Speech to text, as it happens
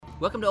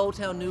Welcome to Old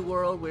Town New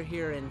World. We're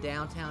here in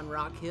downtown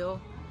Rock Hill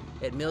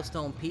at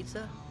Millstone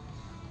Pizza.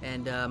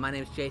 And my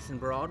name is Jason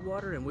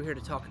Broadwater, and we're here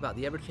to talk about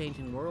the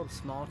ever-changing world of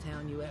small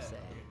town USA.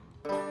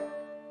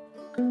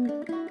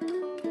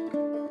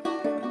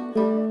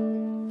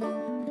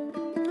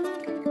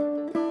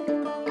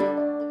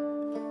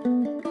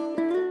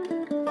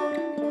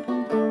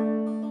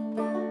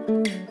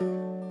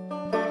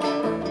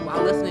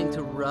 While listening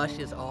to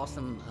Rush's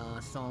awesome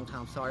song,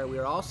 Tom Sawyer, we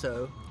are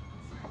also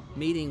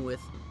meeting with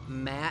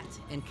Matt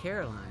and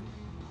Caroline.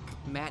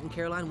 Matt and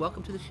Caroline,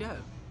 welcome to the show.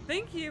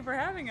 Thank you for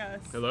having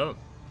us. Hello.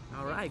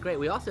 All right, great.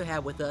 We also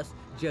have with us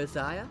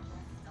Josiah.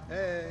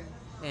 Hey.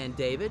 And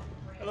David.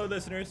 Hello,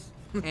 listeners.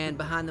 And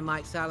behind the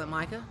mic, Silent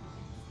Micah.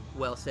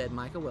 Well said,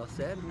 Micah, well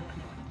said.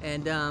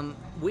 And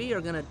we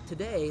are going to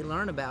today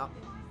learn about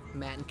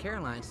Matt and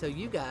Caroline. So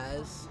you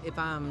guys, if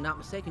I'm not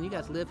mistaken, you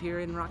guys live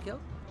here in Rock Hill?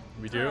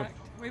 We do. Correct.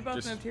 We both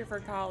Just moved here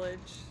for college.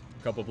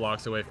 A couple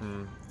blocks away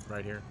from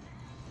right here.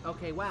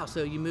 Okay, wow.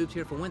 So you moved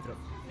here for Winthrop.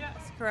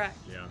 Yes, correct.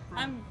 Yeah.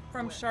 I'm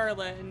from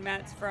Charlotte, and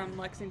Matt's from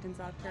Lexington,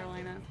 South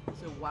Carolina.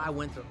 So why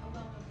Winthrop?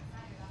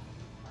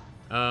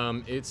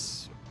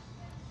 It's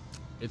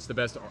the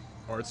best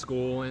art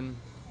school in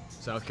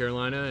South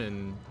Carolina,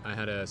 and I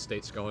had a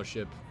state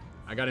scholarship.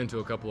 I got into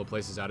a couple of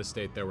places out of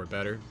state that were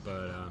better,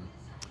 but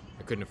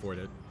I couldn't afford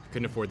it.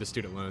 Couldn't afford the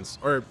student loans,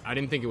 or I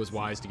didn't think it was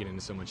wise to get into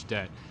so much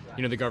debt.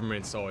 You know, the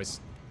government's always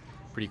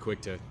pretty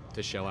quick to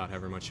shell out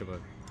however much of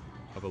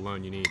a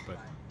loan you need, but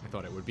I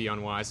thought it would be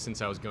unwise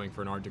since I was going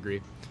for an art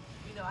degree.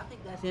 You know, I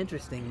think that's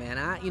interesting, man.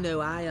 I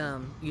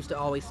used to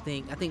always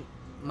think, I think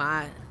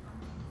my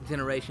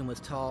generation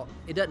was taught,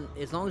 it doesn't,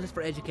 as long as it's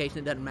for education,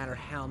 it doesn't matter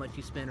how much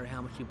you spend or how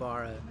much you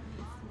borrow.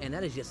 And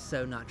that is just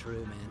so not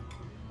true, man.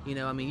 You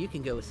know, I mean, you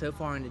can go so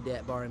far into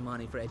debt borrowing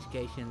money for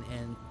education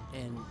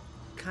and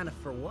kind of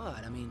for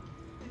what? I mean,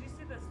 Did you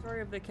see the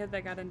story of the kid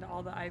that got into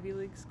all the Ivy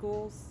League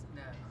schools?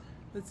 no.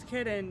 This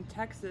kid in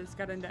Texas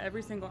got into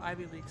every single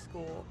Ivy League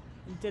school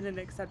and didn't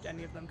accept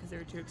any of them because they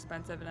were too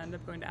expensive, and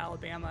ended up going to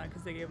Alabama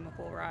because they gave him a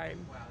full ride.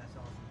 Wow, that's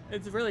awesome.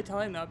 It's really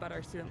telling, though, about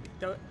our student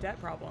debt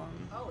problem.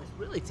 Oh, it's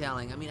really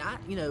telling. I mean, I'm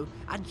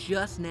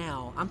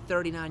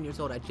 39 years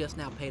old. I just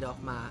now paid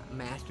off my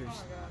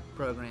master's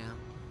program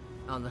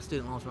on the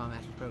student loans for my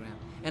master's program.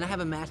 And I have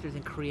a master's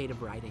in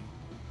creative writing.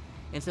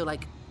 And so,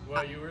 like...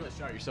 Well, you really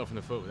shot yourself in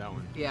the foot with that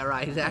one. Yeah,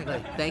 right,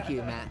 exactly. Thank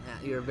you, Matt.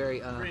 You're very...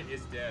 Print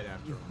is dead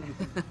after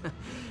all.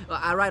 Well,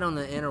 I write on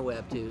the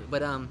interweb, too.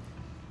 But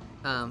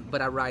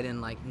I write in,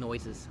 like,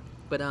 noises.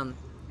 But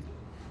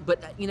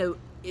you know,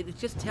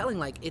 it's just telling,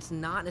 like, it's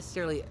not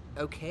necessarily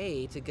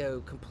okay to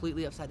go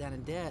completely upside down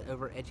in debt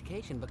over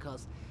education,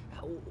 because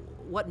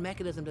what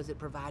mechanism does it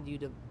provide you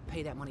to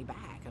pay that money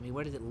back? I mean,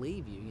 where does it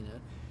leave you, you know?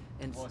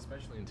 And Well,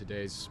 especially in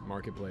today's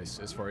marketplace,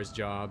 as far as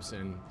jobs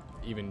and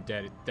even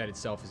debt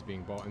itself is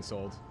being bought and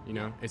sold. You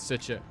know, it's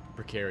such a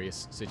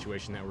precarious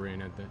situation that we're in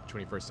at the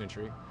 21st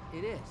century.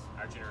 it is.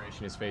 Our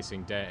generation is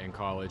facing debt in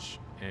college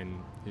and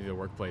the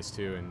workplace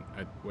too, in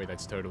a way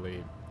that's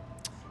totally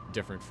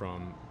different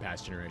from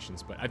past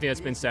generations. But I think that's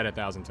been said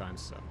 1,000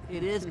 times. So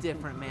It is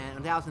different, man.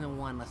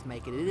 1001, let's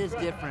make it. It is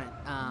different.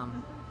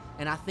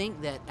 And I think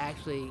that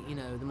actually, you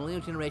know, the millennial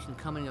generation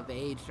coming of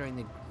age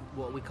during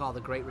what we call the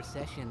Great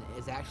Recession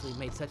has actually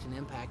made such an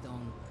impact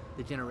on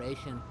the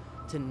generation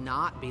to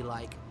not be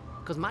like,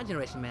 because my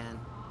generation, man,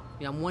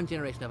 you know, I'm one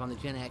generation up, I'm the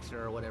Gen Xer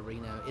or whatever, you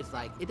know, it's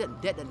like,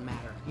 debt doesn't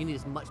matter. You need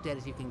as much debt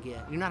as you can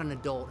get. You're not an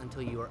adult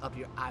until you are up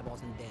your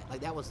eyeballs in debt. Like,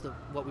 that was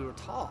what we were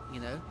taught,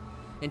 you know?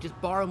 And just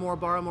borrow more,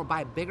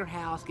 buy a bigger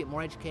house, get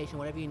more education,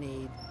 whatever you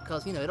need,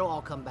 because, you know, it'll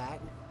all come back.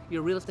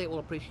 Your real estate will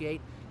appreciate,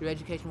 your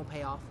education will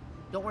pay off.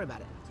 Don't worry about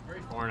it. it's a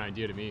very foreign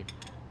idea to me.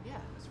 Yeah.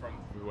 It's from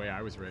the way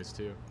I was raised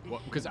too.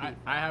 Well, because I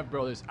have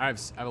brothers, I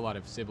have a lot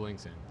of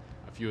siblings, and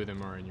a few of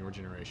them are in your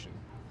generation.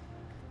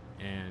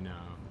 And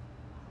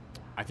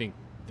I think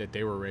that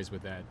they were raised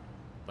with that.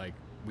 Like,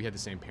 we had the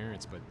same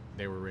parents, but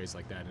they were raised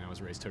like that, and I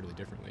was raised totally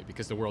differently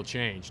because the world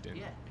changed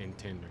in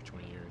 10 or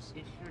 20 years.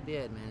 It sure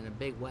did, man, in a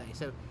big way.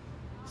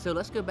 So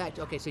let's go back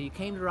to, okay, so you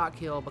came to Rock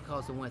Hill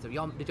because of Winthrop.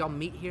 Did y'all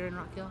meet here in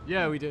Rock Hill?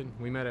 Yeah, we did.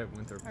 We met at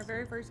Winthrop. Our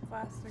very first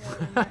class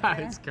together.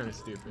 It's kind of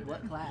stupid.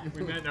 What class?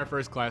 We met in our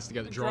first class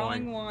together.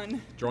 Drawing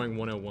one. Drawing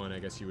 101, I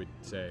guess you would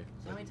say.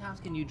 So how many times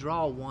can you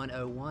draw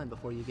 101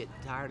 before you get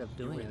tired of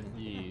doing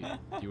it?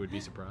 You would be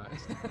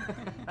surprised.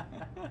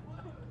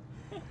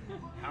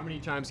 How many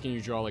times can you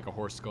draw like a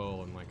horse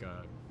skull and like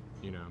a,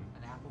 you know,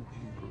 An apple?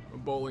 a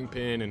bowling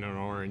pin and an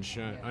orange,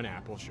 an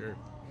apple, sure.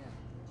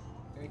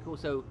 Yeah. Very cool.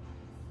 So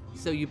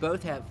you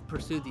both have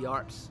pursued the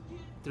arts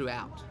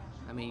throughout.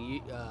 I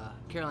mean,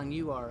 Caroline,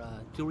 you are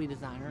a jewelry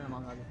designer,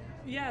 among other things.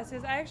 Yes,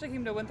 because I actually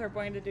came to Winthrop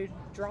wanting to do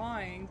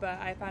drawing, but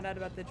I found out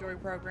about the jewelry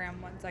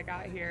program once I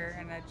got here,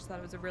 and I just thought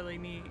it was a really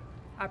neat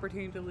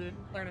opportunity to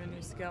learn a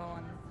new skill,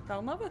 and fell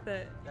in love with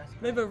it. That's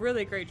They have a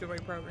really great jewelry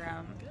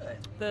program. Good.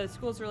 The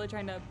school's really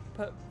trying to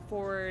put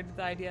forward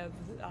the idea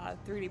of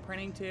 3D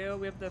printing too.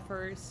 We have the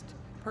first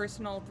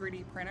personal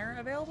 3D printer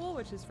available,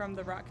 which is from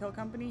the Rock Hill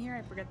company here.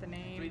 I forget the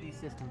name. 3D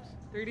Systems.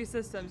 3D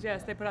Systems,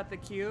 yes. They put out the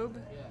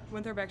cube. Yeah.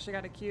 Winthrop actually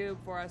got a cube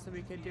for us so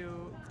we could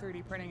do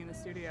 3D printing in the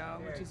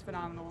studio, which is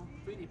phenomenal.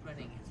 3D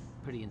printing is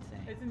pretty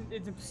insane.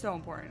 It's so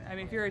important. I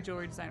mean, if you're a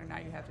jewelry designer now,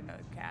 you have to know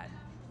CAD.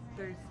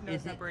 There's no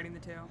separating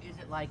the two. Is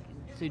it like,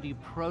 so do you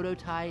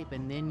prototype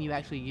and then you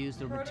actually use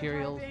the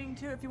materials? Prototyping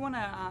too. If you want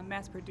to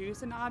mass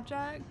produce an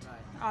object,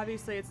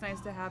 obviously it's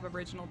nice to have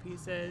original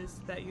pieces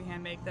that you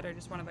hand make that are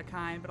just one of a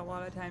kind, but a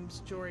lot of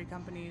times jewelry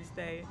companies,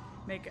 they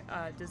make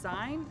a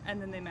design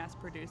and then they mass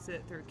produce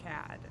it through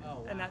CAD. Oh,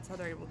 wow. And that's how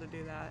they're able to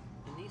do that.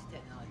 And these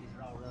technologies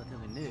are all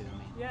relatively new. I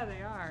mean, Yeah,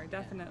 they are,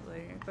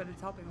 definitely. But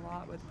it's helping a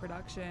lot with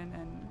production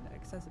and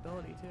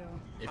accessibility too.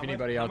 If How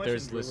anybody much out there in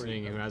is jewelry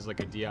listening who though? has like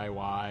a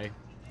DIY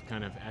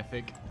kind of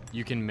ethic,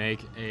 you can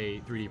make a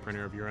 3D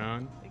printer of your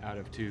own out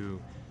of 2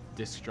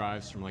 disk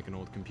drives from like an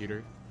old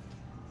computer.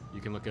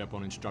 You can look it up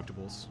on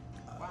Instructables.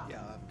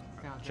 Yeah.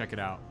 sounds Check it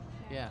out.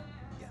 Yeah.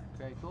 Yeah.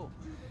 Very cool.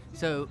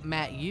 So,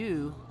 Matt,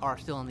 you are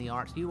still in the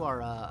arts. You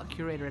are a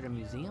curator at a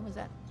museum, is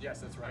that?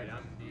 Yes, that's right.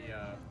 I'm the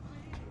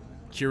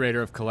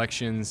curator of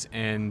collections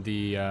and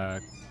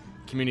the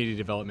community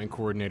development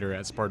coordinator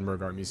at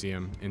Spartanburg Art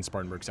Museum in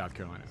Spartanburg, South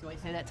Carolina. So, wait,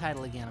 say that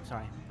title again. I'm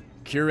sorry.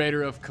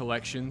 Curator of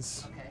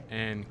collections Okay.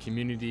 and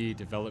community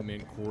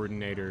development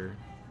coordinator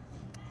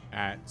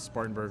at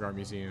Spartanburg Art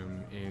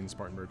Museum in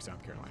Spartanburg,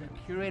 South Carolina.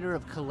 Curator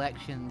of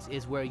collections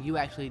is where you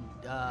actually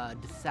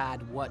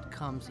decide what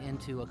comes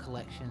into a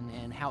collection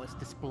and how it's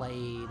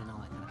displayed and all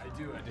that kind of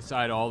stuff. I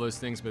decide all those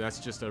things, but that's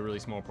just a really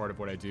small part of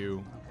what I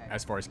do Okay.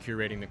 as far as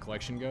curating the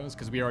collection goes,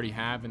 because we already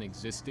have an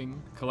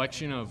existing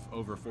collection of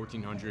over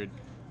 1,400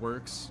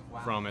 works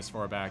Wow. from as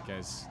far back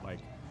as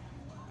like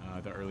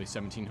the early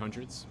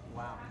 1700s.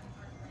 Wow.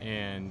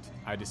 And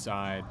I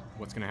decide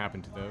what's going to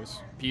happen to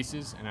those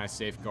pieces, and I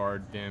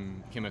safeguard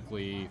them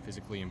chemically,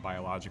 physically, and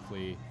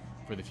biologically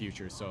for the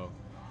future. So,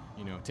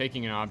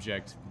 taking an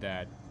object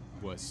that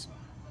was,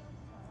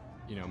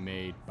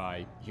 made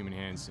by human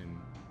hands in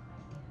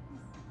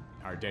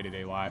our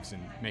day-to-day lives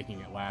and making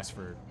it last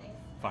for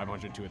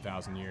 500 to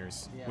 1,000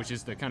 years, Yeah. which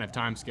is the kind of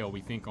time scale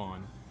we think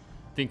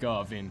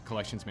of in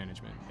collections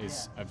management,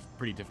 is a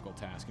pretty difficult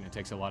task, and it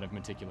takes a lot of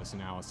meticulous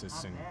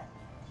analysis and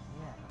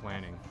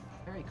planning.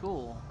 Very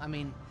cool. I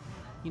mean,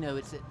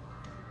 it's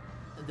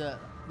the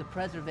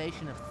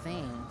preservation of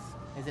things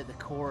is at the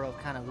core of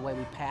kind of the way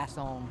we pass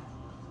on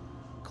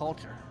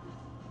culture.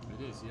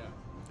 It is, yeah.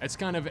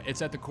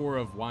 It's at the core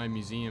of why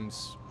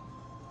museums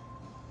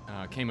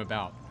came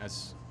about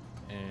as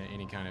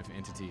any kind of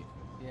entity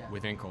Yeah.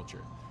 within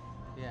culture.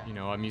 Yeah.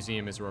 A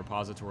museum is a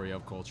repository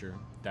of culture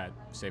that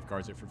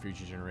safeguards it for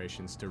future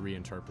generations to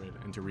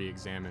reinterpret and to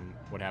re-examine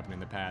what happened in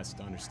the past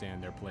to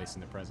understand their place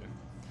in the present.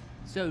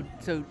 So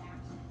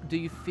do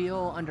you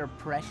feel under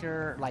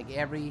pressure, like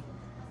every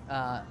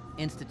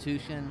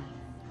institution,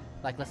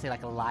 like let's say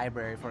like a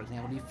library, for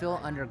example, do you feel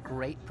under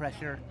great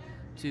pressure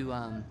to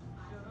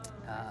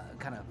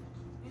kind of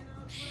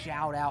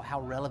shout out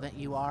how relevant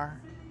you are?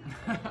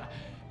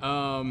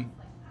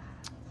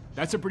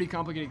 That's a pretty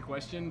complicated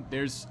question.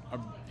 There's a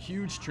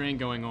huge trend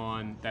going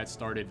on that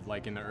started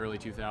like in the early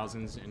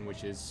 2000s, and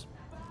which is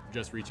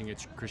just reaching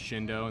its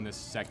crescendo in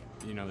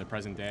the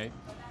present day,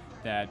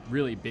 that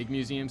really big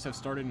museums have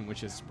started, and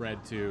which has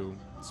spread to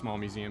small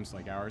museums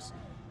like ours,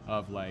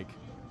 of like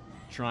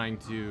trying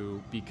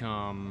to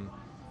become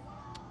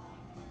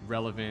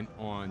relevant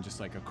on just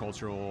like a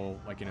cultural,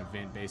 like an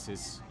event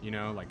basis,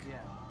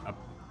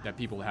 that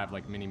people have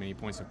like many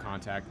points of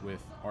contact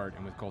with art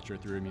and with culture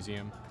through a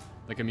museum.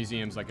 Like a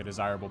museum's like a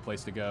desirable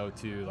place to go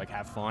to like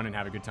have fun and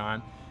have a good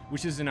time,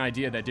 which is an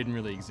idea that didn't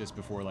really exist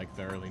before like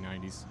the early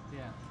 90s.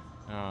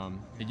 Yeah.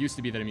 It used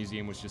to be that a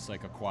museum was just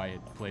like a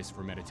quiet place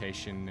for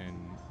meditation and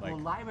like.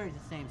 Well, library's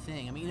the same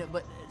thing. I mean,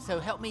 but so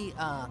help me,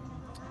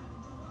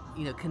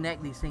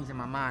 connect these things in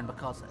my mind,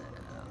 because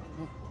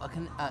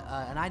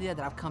an idea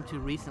that I've come to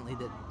recently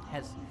that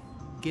has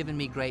given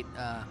me great,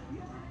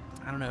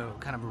 kind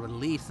of a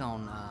release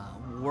on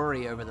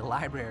worry over the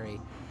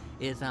library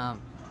is,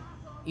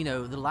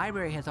 the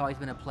library has always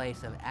been a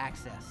place of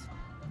access,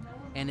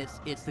 and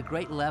it's the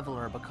great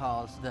leveler,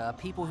 because the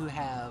people who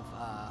have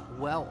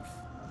wealth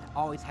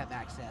always have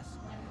access,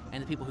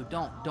 and the people who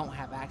don't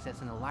have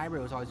access, and the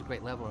library was always a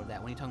great leveler of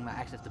that. When you're talking about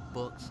access to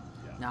books,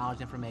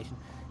 knowledge, information,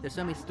 there's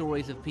so many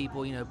stories of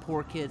people,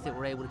 poor kids that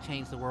were able to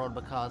change the world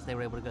because they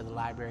were able to go to the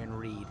library and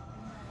read.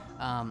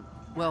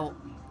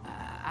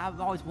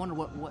 I've always wondered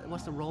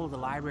what's the role of the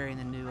library in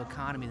the new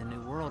economy, the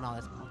new world, and all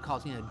this,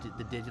 because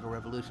the digital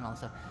revolution, all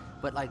this stuff.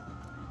 But like,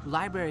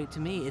 library to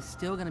me is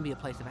still going to be a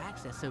place of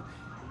access.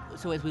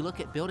 So as we look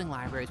at building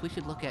libraries, we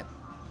should look at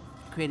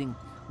creating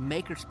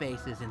maker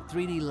spaces and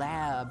 3D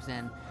labs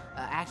and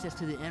access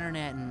to the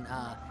internet and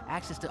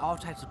access to all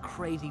types of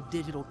crazy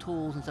digital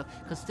tools and stuff.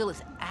 Because still,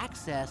 it's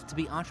access to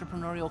be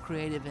entrepreneurial,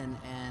 creative,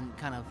 and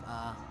kind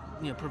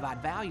of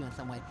provide value in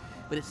some way.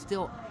 But it's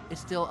still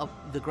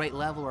the great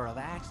leveler of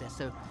access.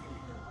 So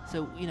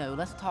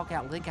let's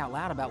think out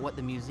loud about what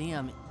the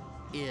museum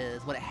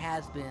is, what it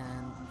has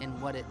been, and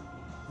what it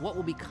what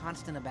will be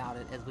constant about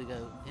it as we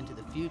go into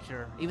the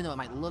future, even though it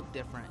might look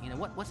different?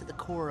 What's at the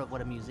core of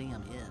what a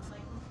museum is?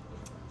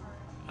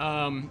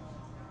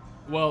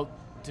 Well,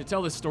 to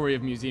tell the story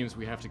of museums,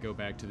 we have to go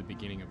back to the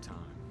beginning of time.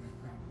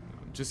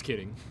 Just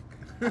kidding.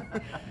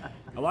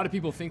 A lot of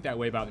people think that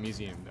way about the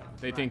museum, though.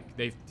 They think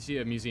they see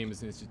a museum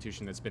as an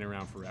institution that's been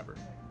around forever.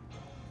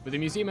 But the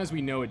museum as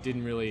we know it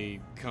didn't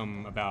really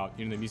come about.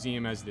 The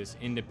museum as this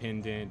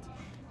independent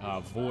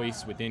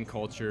voice within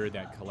culture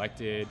that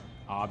collected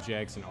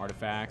objects and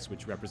artifacts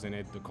which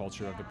represented the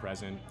culture of the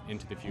present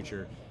into the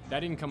future. That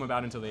didn't come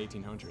about until the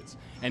 1800s.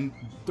 And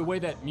the way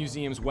that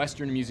museums,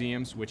 Western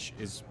museums, which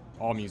is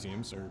all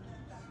museums, or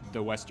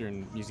the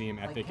Western museum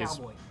ethic like is...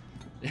 cowboy.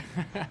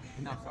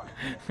 No, sorry.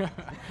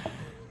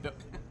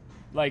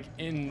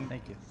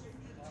 Thank you.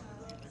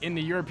 In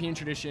the European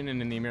tradition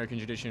and in the American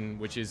tradition,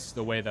 which is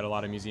the way that a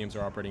lot of museums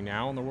are operating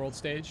now on the world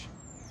stage,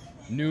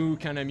 new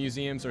kind of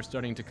museums are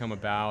starting to come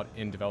about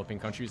in developing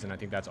countries, and I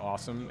think that's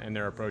awesome, and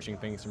they're approaching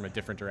things from a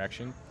different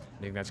direction.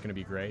 I think that's going to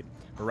be great.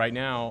 But right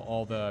now,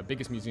 all the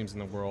biggest museums in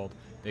the world,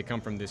 they come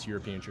from this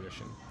European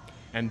tradition.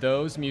 And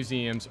those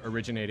museums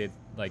originated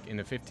like in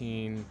the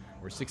 15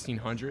 or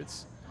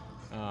 1600s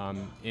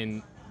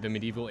in the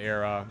medieval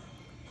era,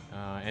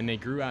 and they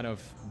grew out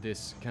of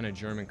this kind of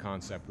German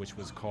concept, which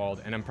was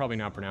called, and I'm probably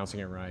not pronouncing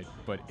it right,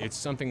 but it's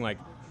something like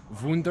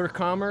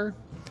Wunderkammer,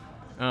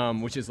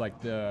 which is like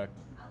the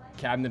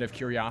cabinet of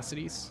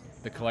curiosities,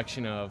 the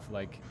collection of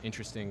like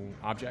interesting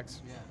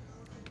objects. Yeah.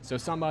 So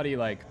somebody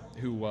like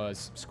who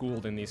was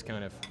schooled in these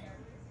kind of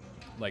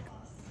like,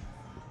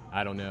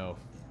 I don't know,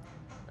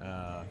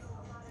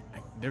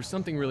 there's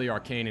something really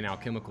arcane and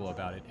alchemical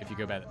about it if you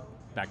go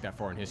back that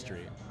far in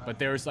history. But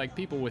there's like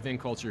people within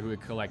culture who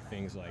would collect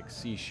things like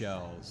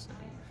seashells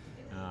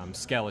and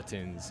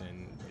skeletons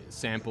and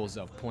samples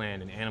of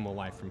plant and animal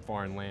life from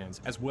foreign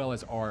lands, as well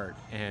as art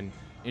and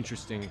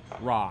interesting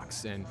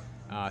rocks and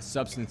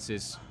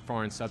substances,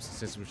 foreign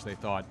substances, which they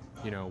thought,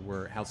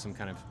 had some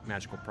kind of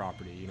magical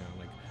property,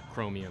 like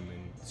chromium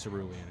and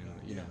cerulean and,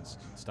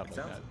 stuff like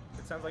that.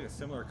 It sounds like a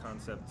similar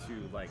concept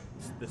to like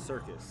the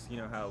circus. You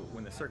know how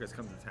when the circus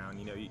comes to town,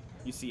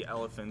 you see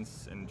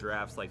elephants and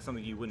giraffes, like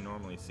something you wouldn't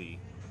normally see.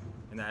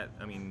 And that,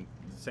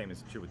 same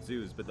is true with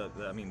zoos, but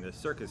the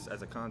circus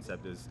as a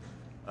concept is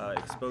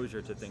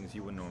exposure to things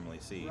you wouldn't normally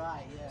see.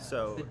 Right, yeah.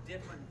 So The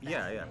different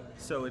yeah.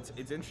 So it's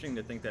interesting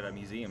to think that a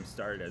museum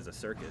started as a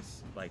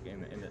circus, like in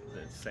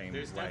the same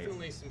There's light.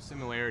 definitely some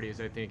similarities,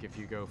 I think, if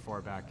you go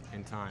far back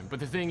in time. But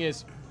the thing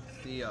is,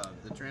 The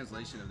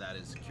translation of that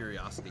is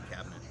curiosity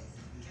cabinet.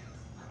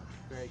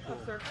 Very cool.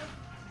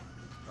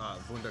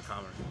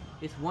 Wunderkammer.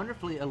 It's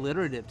wonderfully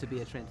alliterative to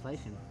be a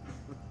translation.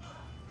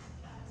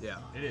 Yeah.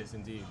 it is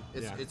indeed.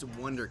 It's a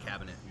wonder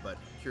cabinet, but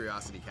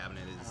curiosity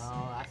cabinet is.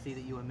 Oh, I see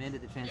that you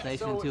amended the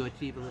translation so- to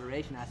achieve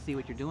alliteration. I see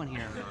what you're doing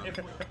here.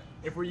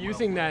 If we're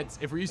using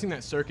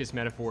that circus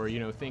metaphor,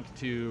 think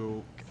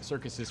to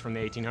circuses from the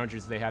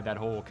 1800s. They had that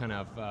whole kind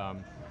of,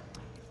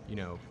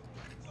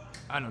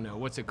 I don't know,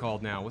 what's it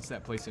called now? What's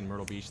that place in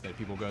Myrtle Beach that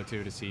people go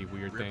to see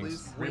weird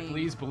Ripley's? things?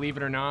 Ripley's, Believe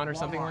It or Not, or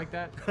something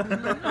Walmart. like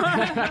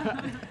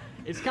that.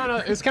 It's kind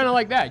of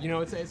like that,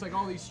 It's like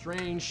all these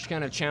strange,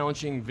 kind of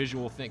challenging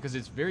visual things, because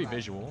it's very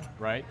visual,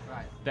 right?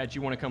 Right. That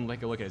you want to come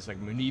take a look at. It's like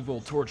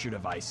medieval torture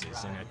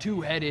devices and a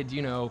two-headed,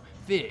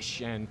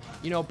 fish, and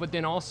but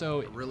then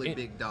also A really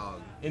big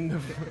dog. in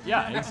the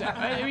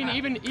exactly.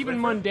 Even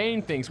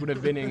mundane things would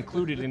have been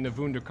included in the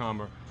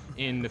Wunderkammer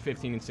in the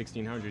 15 and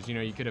 1600s.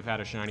 You could have had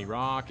a shiny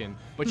rock,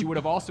 but you would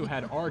have also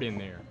had art in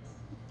there,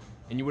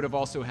 and you would have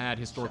also had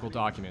historical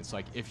documents.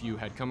 Like if you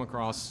had come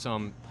across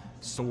some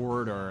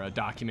sword or a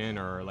document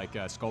or like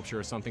a sculpture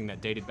or something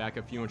that dated back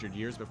a few hundred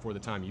years before the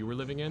time you were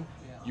living in,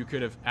 you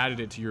could have added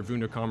it to your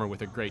Wunderkammer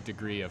with a great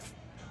degree of,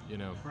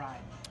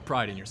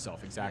 pride in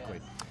yourself. Exactly.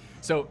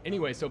 So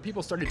anyway,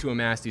 people started to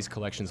amass these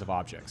collections of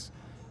objects,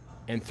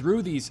 and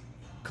through these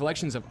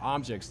collections of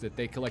objects that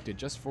they collected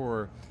just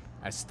for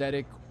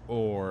aesthetic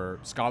or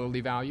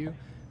scholarly value,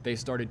 they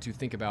started to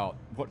think about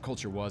what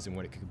culture was and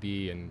what it could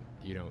be, and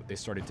they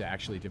started to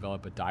actually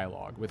develop a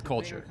dialogue with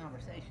culture.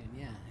 Conversation,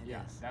 yeah. It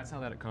is. That's how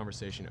that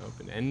conversation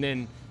opened. And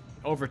then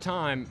over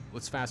time,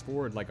 let's fast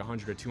forward like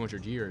 100 or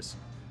 200 years,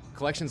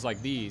 collections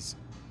like these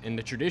and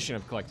the tradition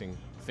of collecting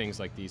things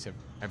like these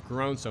have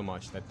grown so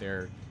much that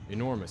they're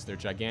enormous, they're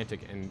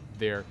gigantic, and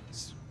they're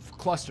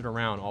clustered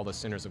around all the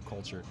centers of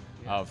culture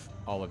of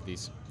all of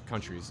these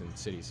countries and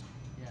cities.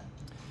 Yeah.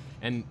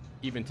 And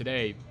even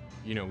today,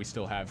 we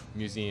still have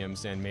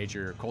museums and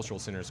major cultural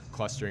centers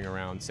clustering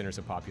around centers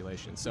of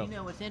population. So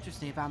What's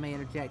interesting, if I may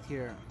interject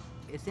here,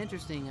 it's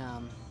interesting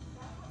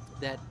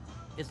that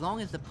as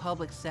long as the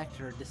public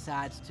sector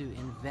decides to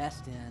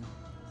invest in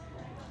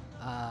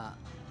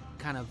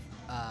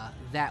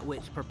that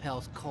which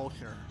propels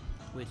culture,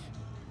 which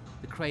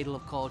the cradle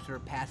of culture,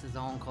 passes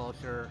on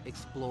culture,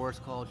 explores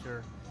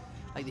culture,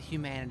 like the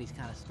humanities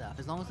kind of stuff,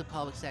 as long as the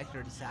public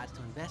sector decides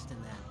to invest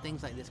in that,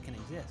 things like this can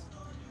exist.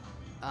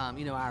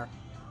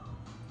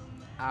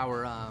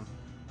 Our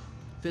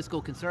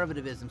fiscal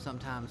conservatism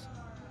sometimes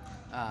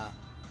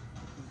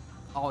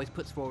always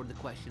puts forward the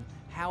question,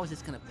 how is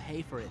this going to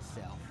pay for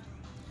itself?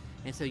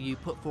 And so you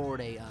put forward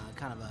a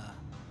kind of a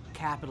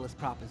capitalist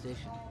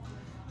proposition.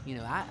 You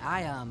know,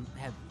 I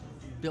have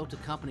built a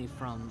company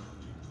from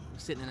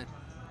sitting in a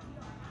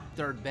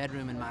third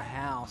bedroom in my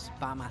house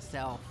by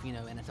myself, you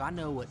know, and so I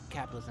know what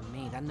capitalism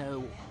means. I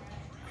know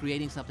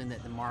creating something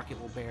that the market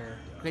will bear,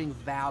 creating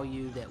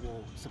value that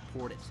will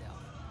support itself.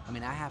 I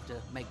mean, I have to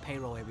make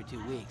payroll every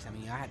 2 weeks. I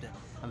mean,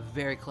 I'm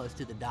very close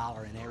to the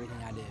dollar in everything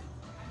I do.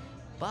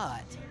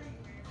 But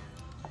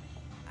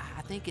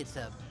I think it's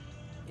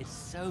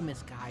so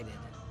misguided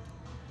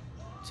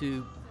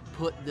to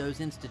put those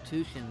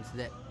institutions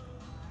that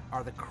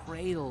are the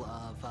cradle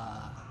of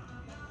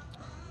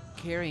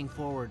carrying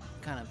forward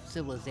kind of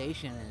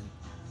civilization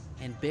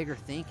and bigger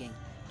thinking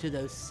to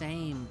those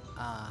same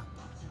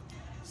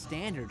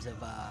standards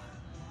of, I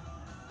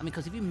mean,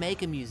 because if you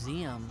make a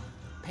museum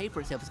pay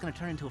for itself, it's going to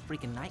turn into a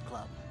freaking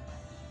nightclub.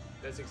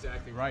 That's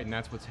exactly right, and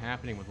that's what's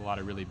happening with a lot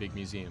of really big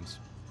museums,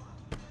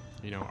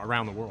 you know,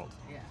 around the world.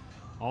 Yeah.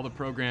 All the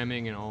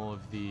programming and all of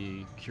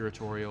the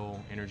curatorial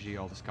energy,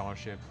 all the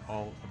scholarship,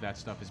 all of that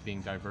stuff is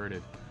being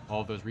diverted.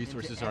 All of those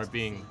resources are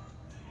being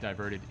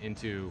diverted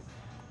into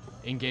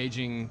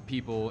engaging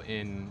people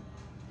in,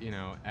 you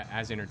know,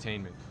 as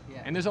entertainment.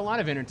 Yeah. And there's a lot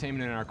of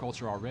entertainment in our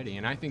culture already,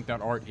 and I think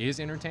that art is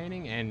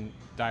entertaining, and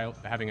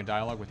having a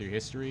dialogue with your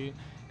history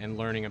and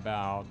learning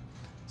about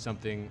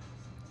something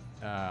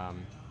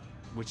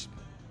which,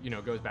 you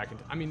know, goes back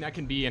into, I mean, that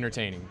can be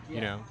entertaining, you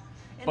know,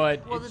 And,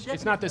 but well,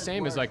 it's not the those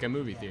same as words- like a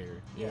movie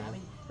theater. you Yeah, know? I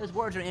mean, those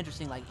words are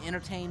interesting, like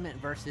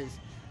entertainment versus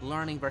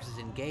learning versus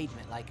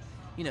engagement. Like,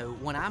 you know,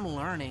 when I'm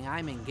learning,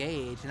 I'm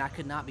engaged, and I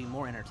could not be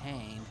more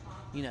entertained,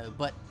 you know,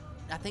 but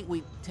I think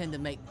we tend to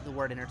make the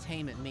word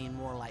entertainment mean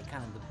more like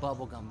kind of the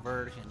bubblegum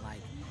version.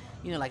 Like,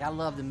 you know, like I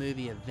love the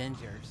movie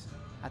Avengers.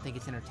 I think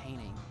it's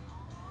entertaining,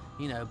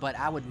 you know, but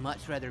I would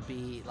much rather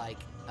be like,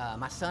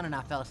 my son and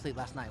I fell asleep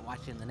last night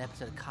watching an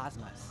episode of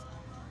Cosmos.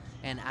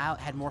 And I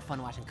had more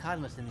fun watching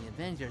Cosmos than the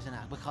Avengers, and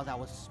because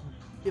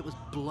it was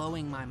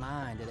blowing my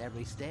mind at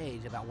every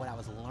stage about what I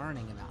was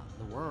learning about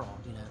the world.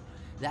 You know,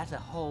 that's a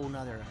whole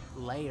nother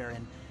layer,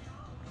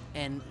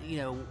 and you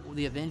know,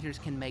 the Avengers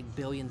can make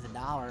billions of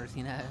dollars,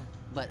 you know,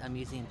 but a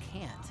museum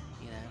can't.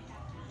 You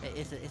know,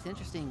 it's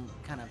interesting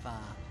kind of.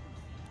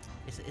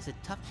 It's a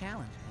tough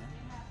challenge, man.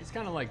 It's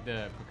kind of like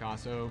the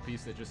Picasso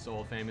piece that just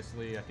sold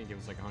famously. I think it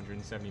was like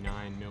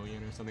 179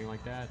 million or something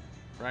like that,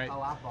 right?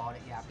 Oh, I bought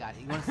it. Yeah, I've got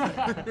it. You want to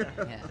see it?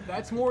 Yeah.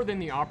 That's more than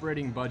the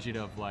operating budget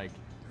of like,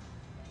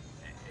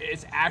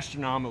 it's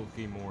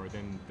astronomically more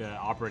than the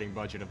operating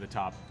budget of the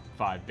top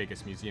 5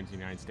 biggest museums in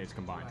the United States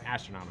combined. Right.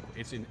 Astronomical.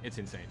 It's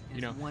insane. And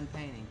You know, it's one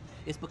painting.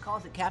 It's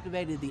because it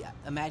captivated the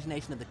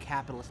imagination of the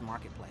capitalist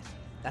marketplace.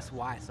 That's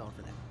why it sold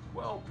for that.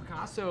 well,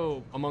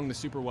 Picasso among the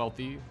super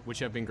wealthy, which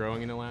have been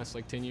growing in the last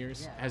like 10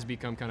 years, Yeah. has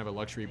become kind of a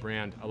luxury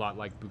brand, a lot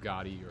like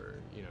Bugatti or,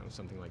 you know,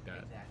 something like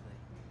that. Exactly.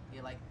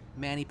 Yeah, like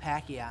Manny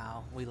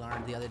Pacquiao, we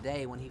learned the other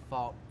day when he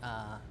fought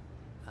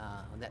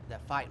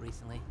that fight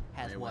recently,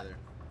 has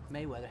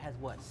Mayweather has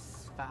what,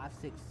 5,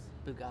 6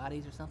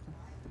 Bugattis or something?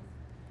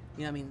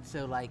 You know, I mean,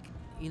 so like,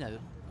 you know,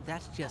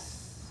 that's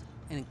just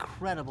an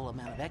incredible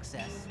amount of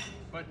excess.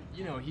 But,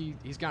 you know,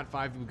 he's got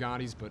 5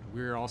 Bugattis, but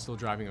we're all still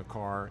driving a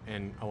car,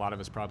 and a lot of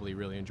us probably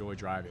really enjoy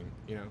driving,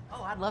 you know?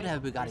 Oh, I'd love to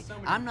have a Bugatti. so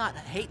many- I'm not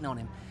hating on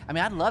him. I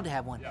mean, I'd love to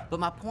have one. Yeah.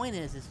 But my point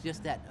is, it's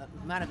just that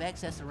amount of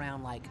excess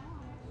around, like,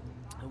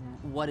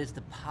 what is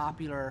the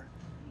popular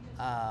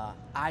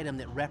item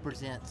that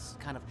represents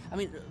kind of, I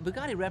mean,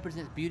 Bugatti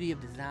represents beauty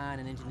of design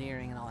and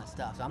engineering and all that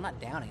stuff. So I'm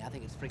not downing. I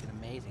think it's freaking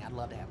amazing. I'd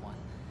love to have one.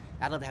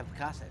 I'd love to have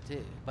Picasso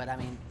too. But I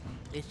mean,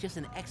 it's just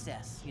an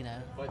excess, you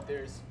know? But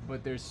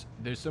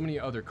there's so many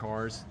other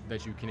cars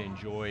that you can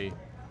enjoy.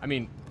 I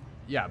mean,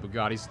 yeah,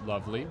 Bugatti's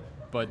lovely,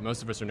 but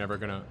most of us are never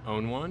gonna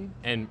own one.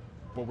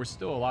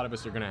 But a lot of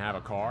us are gonna have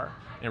a car,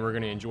 and we're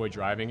gonna enjoy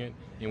driving it.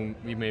 And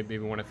we maybe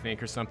want to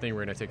think or something.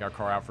 We're gonna take our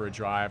car out for a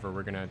drive, or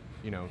we're gonna,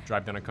 you know,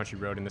 drive down a country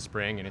road in the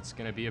spring, and it's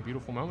gonna be a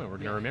beautiful moment. We're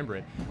gonna remember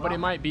it. But it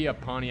might be a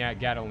Pontiac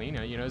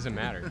Catalina, you know, it doesn't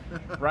matter,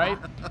 right?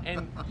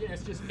 And yeah,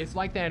 it's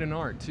like that in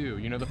art too.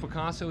 You know, the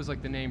Picasso is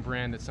like the name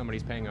brand that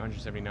somebody's paying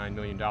 $179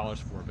 million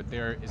for, but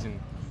there is an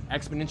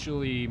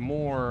exponentially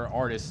more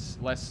artists,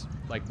 less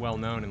like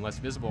well-known and less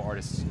visible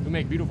artists who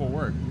make beautiful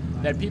work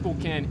that people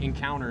can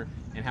encounter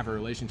and have a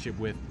relationship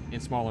with in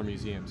smaller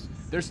museums.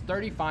 There's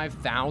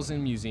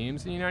 35,000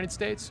 museums in the United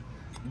States.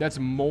 That's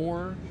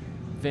more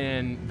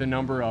than the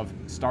number of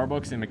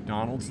Starbucks and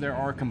McDonald's there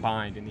are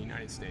combined in the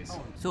United States.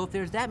 So if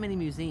there's that many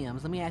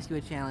museums, let me ask you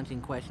a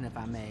challenging question, if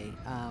I may.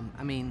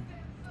 I mean,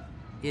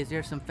 is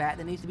there some fat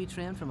that needs to be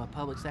trimmed from a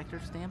public sector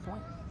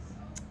standpoint?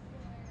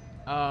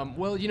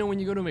 Well, you know, when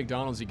you go to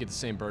McDonald's, you get the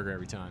same burger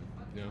every time.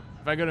 You know,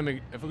 if I go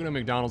to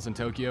McDonald's in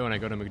Tokyo and I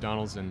go to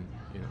McDonald's in,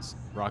 you know,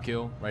 Rock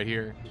Hill right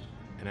here,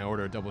 and I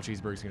order a double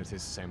cheeseburger, it's gonna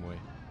taste the same way,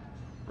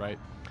 right?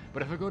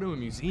 But if I go to a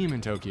museum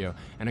in Tokyo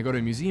and I go to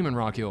a museum in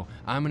Rock Hill,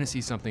 I'm gonna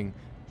see something,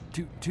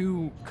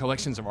 two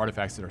collections of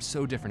artifacts that are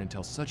so different and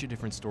tell such a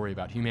different story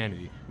about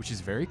humanity, which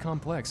is very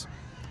complex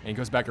and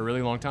goes back a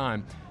really long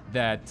time.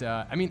 That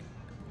I mean,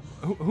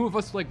 who of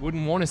us like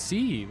wouldn't want to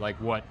see like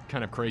what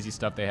kind of crazy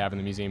stuff they have in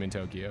the museum in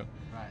Tokyo?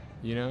 Right.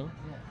 You know?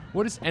 Yeah.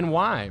 What is and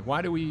why?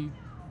 Why do we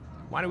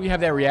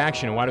have that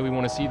reaction? And why do we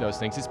want to see those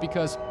things? It's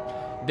because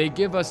they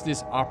give us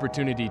this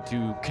opportunity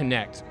to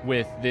connect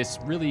with this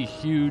really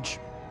huge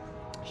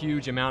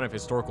amount of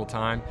historical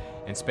time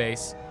and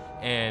space,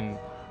 and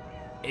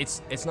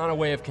it's not a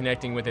way of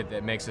connecting with it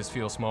that makes us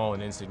feel small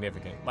and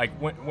insignificant. Like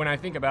when I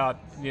think about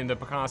the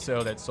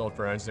Picasso that sold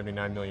for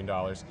 $179 million,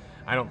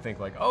 I don't think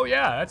like, oh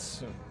yeah,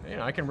 that's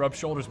I can rub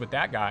shoulders with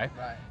that guy.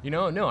 Right.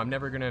 No, I'm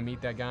never gonna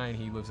meet that guy, and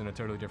he lives in a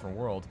totally different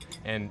world.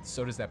 And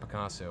so does that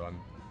Picasso.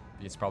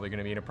 It's probably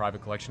gonna be in a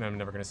private collection. I'm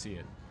never gonna see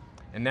it.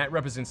 And that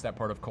represents that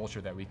part of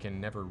culture that we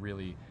can never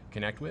really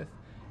connect with,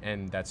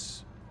 and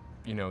that's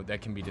that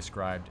can be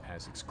described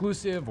as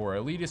exclusive or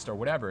elitist or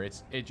whatever.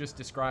 It just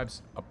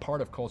describes a part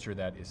of culture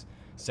that is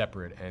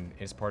separate and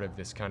is part of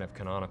this kind of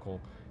canonical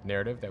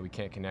narrative that we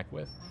can't connect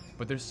with.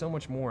 But there's so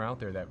much more out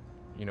there that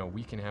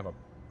we can have a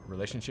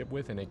relationship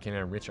with, and it can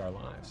enrich our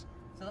lives.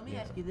 So let me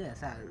ask you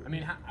this. I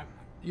mean,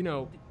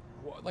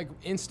 like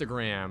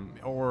Instagram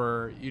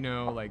or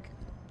like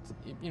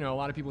a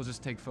lot of people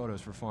just take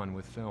photos for fun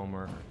with film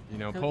or so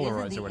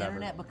Polaroids isn't or whatever.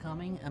 the internet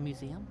becoming a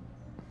museum?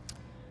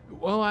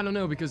 Well, I don't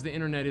know, because the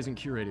internet isn't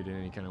curated in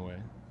any kind of way.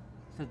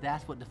 So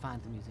that's what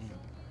defines a museum.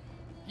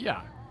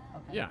 Yeah.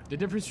 Okay. Yeah. The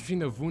difference between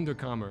the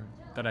Wunderkammer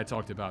that I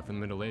talked about from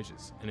the Middle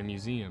Ages and a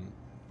museum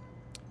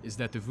is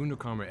that the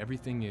Wunderkammer,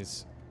 everything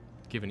is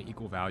given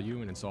equal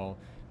value and it's all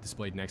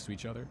displayed next to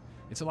each other.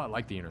 It's a lot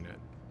like the internet,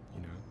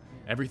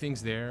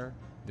 Everything's there.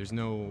 There's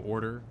no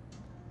order.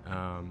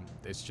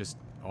 It's just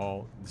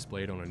all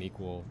displayed on an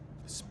equal,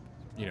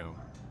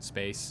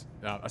 space,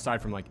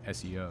 aside from like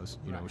SEOs,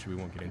 which we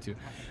won't get into.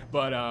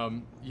 But,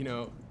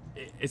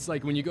 it's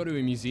like when you go to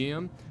a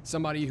museum,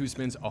 somebody who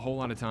spends a whole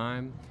lot of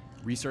time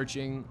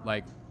researching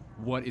like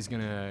what is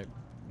going to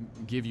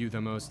give you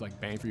the most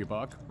like bang for your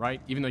buck,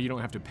 right? Even though you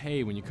don't have to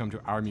pay when you come to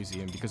our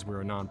museum because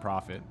we're a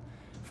nonprofit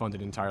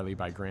funded entirely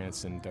by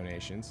grants and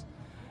donations.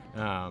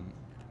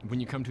 When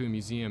you come to a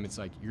museum, it's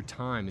like your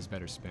time is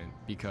better spent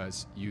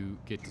because you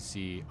get to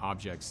see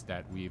objects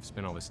that we've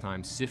spent all this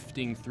time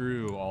sifting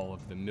through all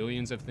of the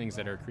millions of things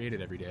that are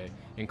created every day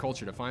in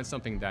culture to find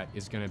something that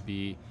is going to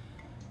be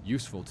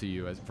useful to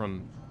you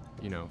from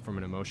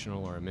an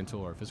emotional or a mental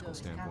or a physical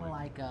standpoint. It's kind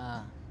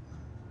of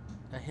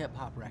like a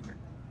hip-hop record.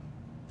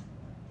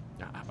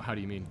 How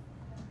do you mean?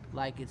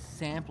 Like it's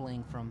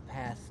sampling from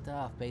past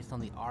stuff based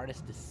on the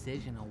artist's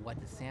decision on what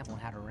to sample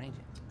and how to arrange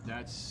it.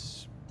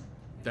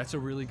 That's a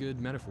really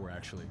good metaphor,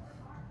 actually.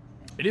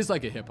 It is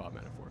like a hip-hop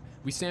metaphor.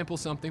 We sample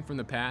something from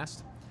the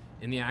past.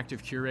 In the act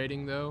of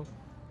curating, though,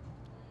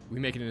 we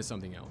make it into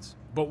something else.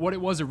 But what it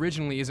was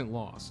originally isn't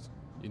lost,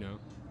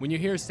 When you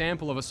hear a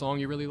sample of a song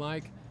you really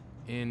like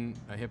in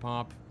a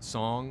hip-hop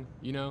song,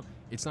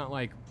 it's not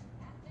like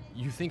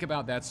you think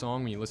about that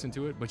song when you listen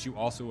to it, but you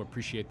also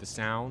appreciate the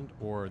sound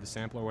or the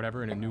sample or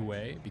whatever in a new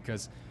way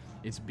because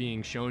it's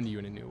being shown to you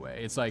in a new way.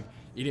 It's like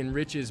it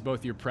enriches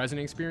both your present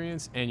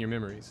experience and your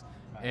memories.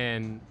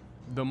 And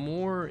the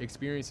more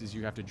experiences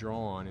you have to draw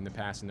on in the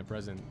past and the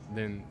present,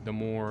 then the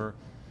more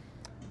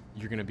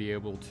you're going to be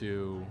able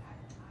to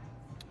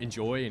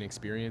enjoy and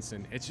experience,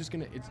 and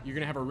you're going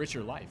to have a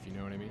richer life, you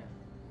know what I mean?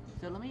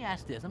 So let me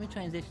ask this. Let me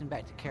transition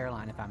back to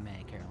Caroline, if I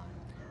may,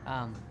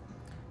 Caroline.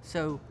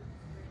 So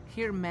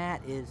here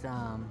Matt is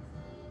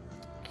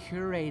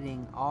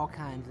curating all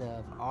kinds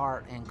of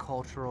art and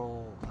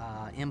cultural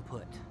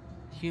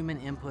human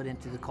input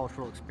into the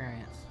cultural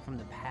experience from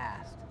the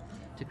past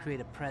to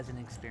create a present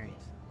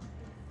experience.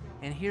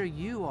 And here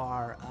you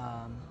are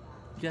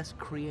just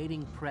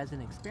creating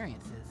present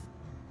experiences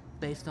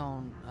based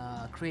on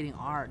creating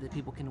art that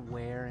people can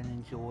wear and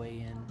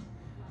enjoy,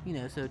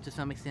 and so to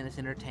some extent it's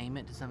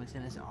entertainment, to some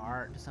extent it's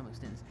art, to some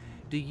extent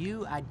do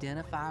you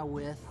identify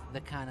with the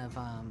kind of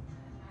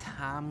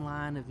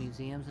timeline of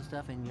museums and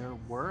stuff in your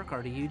work,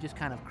 or do you just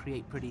kind of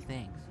create pretty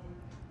things?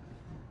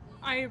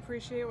 I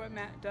appreciate what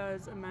Matt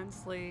does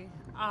immensely.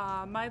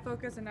 My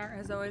focus in art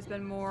has always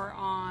been more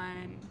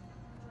on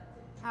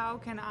how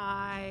can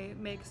I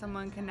make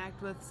someone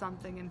connect with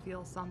something and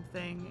feel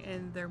something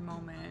in their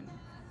moment.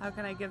 How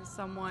can I give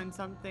someone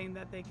something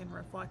that they can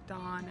reflect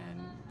on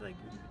and like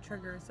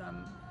trigger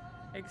some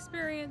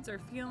experience or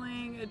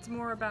feeling. It's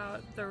more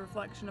about the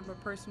reflection of a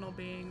personal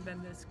being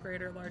than this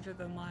greater, larger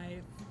than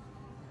life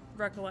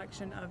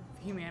recollection of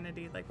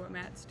humanity, like what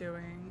Matt's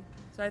doing.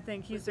 So I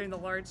think he's doing the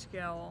large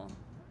scale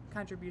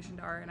contribution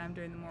to art, and I'm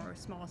doing the more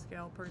small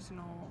scale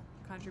personal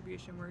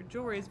contribution, where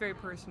jewelry is very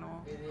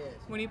personal. It is.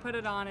 When you put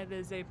it on, it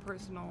is a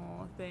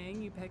personal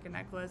thing. You pick a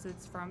necklace,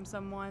 it's from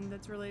someone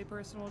that's really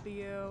personal to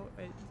you.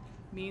 It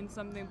means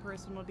something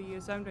personal to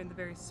you. So I'm doing the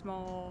very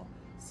small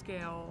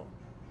scale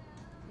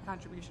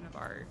contribution of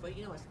art. But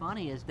what's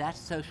funny is that's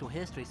social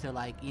history. So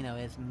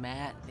as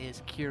Matt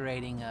is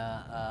curating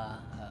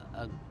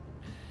a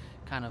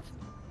kind of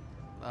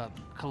a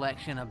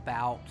collection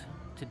about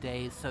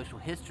today's social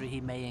history, he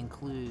may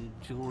include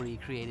jewelry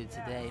created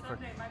today.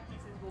 Someday my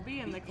pieces will will be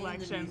in the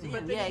collection, museum.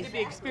 but they Yeah, need to be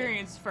exactly.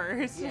 experienced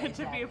first Yeah, to be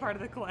exactly. a part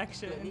of the So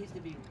collection. it needs to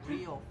be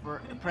real,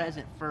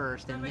 present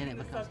first, and then it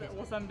The becomes stuff that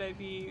will someday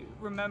be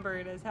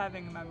remembered as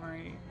having a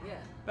memory. Yeah,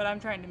 But I'm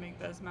trying to make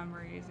those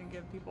memories and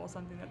give people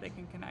something that they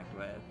can connect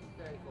with.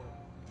 very cool.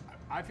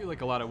 I feel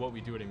like a lot of what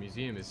we do at a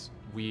museum is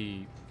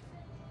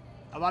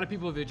a lot of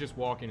people, if they just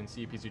walk in and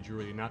see a piece of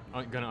jewelry, they're not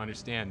going to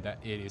understand that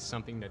it is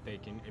something that they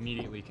can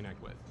immediately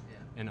connect with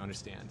and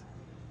understand.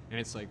 And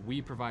it's like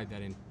we provide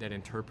that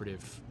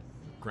interpretive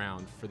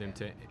ground for them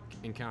to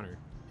encounter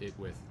it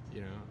with,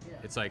 you know. Yeah.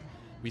 It's like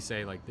we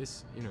say like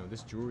this, you know,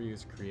 this jewelry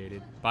is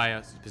created by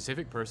a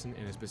specific person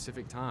in a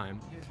specific time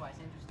Here's why it's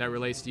interesting. that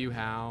relates to you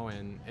how,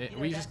 and You know,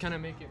 we that's- just kind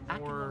of make it I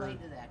can more.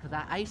 relate to that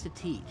because I used to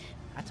teach.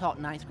 I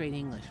taught ninth grade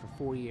English for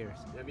 4 years.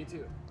 Yeah, me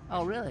too.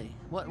 Oh, really?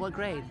 What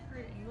grade?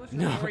 Great English for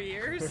No. 4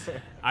 years.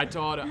 I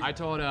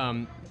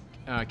taught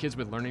kids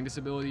with learning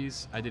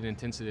disabilities. I did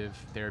intensive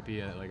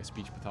therapy at like a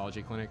speech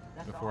pathology clinic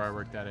That's before I awesome.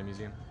 worked at a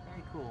museum.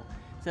 Very cool.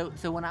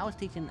 So when I was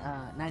teaching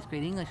ninth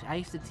grade English, I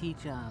used to teach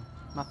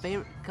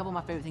couple of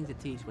my favorite things to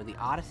teach were the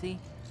Odyssey,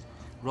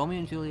 Romeo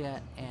and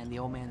Juliet, and the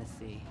Old Man and the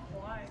Sea.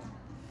 Why?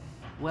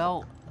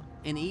 Well,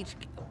 in each,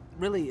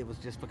 really it was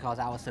just because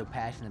I was so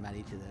passionate about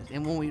each of those.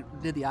 And when we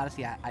did the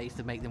Odyssey, I used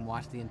to make them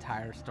watch the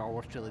entire Star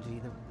Wars trilogy,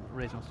 the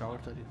original Star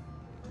Wars trilogy.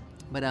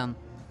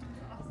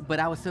 But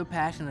I was so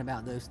passionate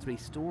about those three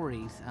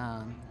stories,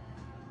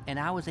 and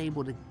I was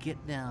able to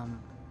get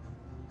them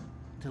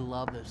to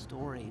love those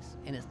stories,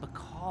 and it's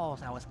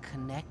because I was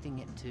connecting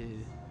it to,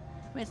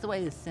 I mean, it's the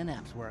way the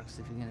synapse works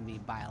if you're going to be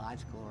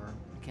biological or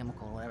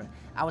chemical or whatever.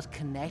 I was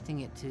connecting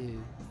it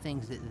to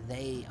things that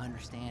they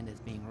understand as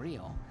being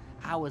real.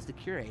 I was the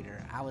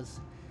curator.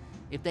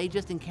 If they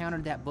just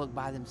encountered that book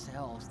by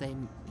themselves,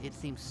 it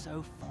seemed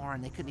so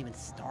foreign they couldn't even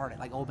start it,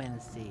 like Old Man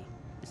and the Sea.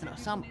 It's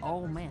some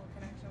old man.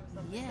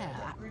 Yeah.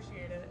 I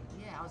appreciate it.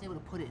 Yeah, I was able to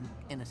put it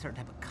in a certain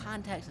type of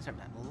context, a certain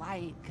type of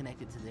light,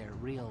 connected to their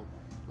real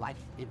life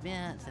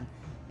events,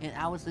 and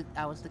I was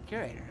the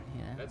curator.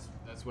 You know.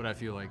 That's what I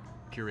feel like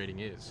curating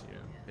is. You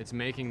know, it's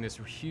making this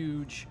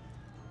huge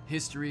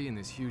history and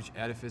this huge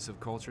edifice of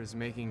culture. It's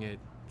making it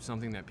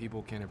something that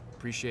people can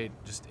appreciate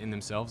just in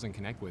themselves and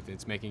connect with.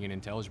 It's making it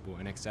intelligible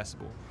and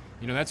accessible.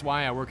 You know, that's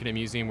why I work at a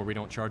museum where we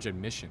don't charge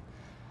admission.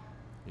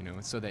 You know,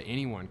 it's so that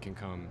anyone can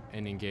come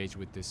and engage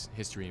with this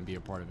history and be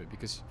a part of it,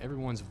 because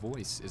everyone's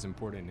voice is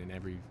important,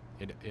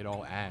 and it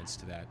all adds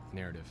to that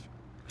narrative.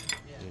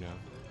 You know.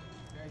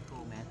 Very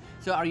cool, man.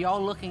 So are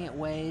y'all looking at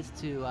ways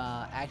to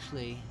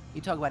actually,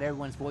 you talk about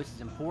everyone's voice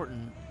is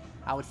important.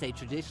 I would say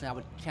traditionally, I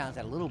would challenge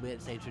that a little bit,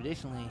 say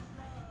traditionally,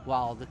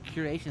 while the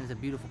curation is a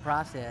beautiful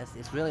process,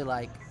 it's really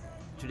like,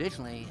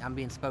 traditionally, I'm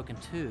being spoken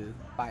to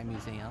by a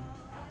museum.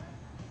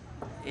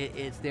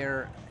 It's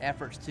their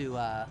efforts to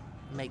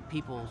make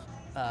people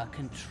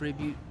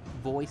contribute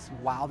voice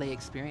while they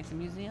experience a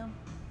museum.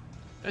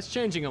 That's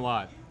changing a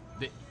lot.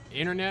 The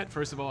internet,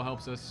 first of all,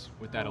 helps us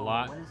with that a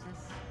lot. What is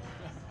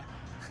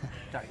this?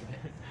 Sorry.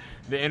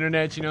 The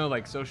internet, you know,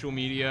 like social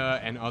media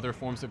and other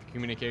forms of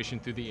communication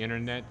through the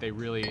internet, they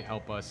really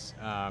help us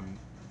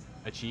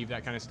achieve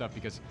that kind of stuff,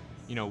 because,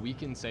 you know, we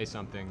can say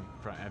something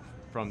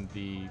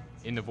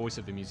in the voice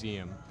of the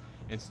museum,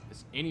 and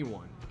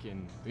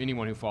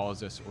anyone who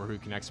follows us or who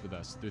connects with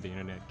us through the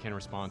internet can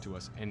respond to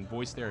us and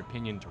voice their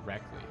opinion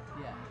directly.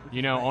 Yeah.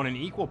 You know, on an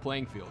equal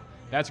playing field.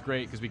 That's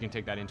great because we can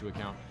take that into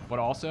account. But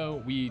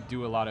also, we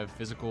do a lot of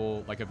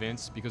physical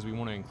events because we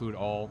want to include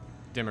all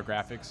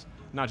demographics,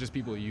 not just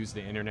people who use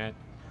the internet,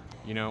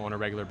 you know, on a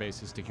regular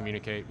basis to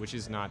communicate, which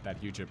is not that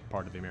huge a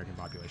part of the American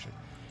population.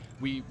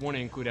 We want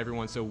to include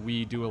everyone, so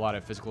we do a lot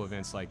of physical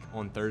events. Like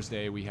on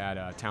Thursday, we had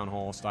a town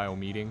hall style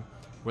meeting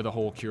where the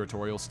whole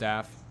curatorial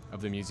staff of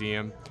the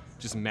museum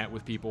just met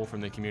with people from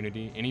the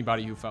community.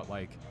 Anybody who felt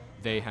like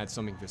they had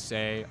something to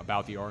say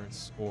about the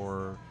arts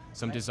or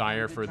some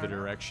desire for the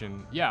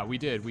direction. Yeah, we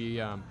did.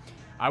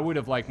 I would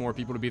have liked more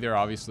people to be there,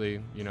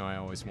 obviously. You know, I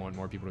always want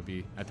more people to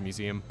be at the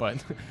museum.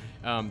 But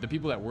the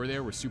people that were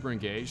there were super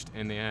engaged,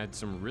 and they had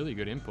some really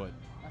good input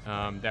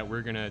that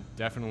we're going to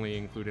definitely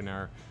include in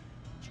our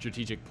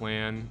strategic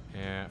plan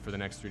for the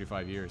next 3 to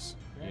 5 years.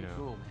 Very you know.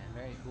 cool, man.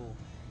 Very cool.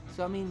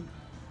 So, I mean,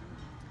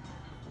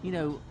 you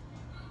know,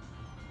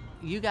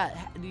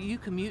 do you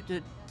commute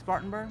to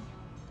Spartanburg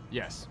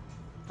Yes.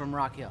 from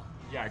Rock Hill?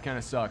 Yeah, it kind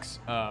of sucks,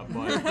 but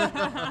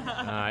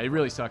it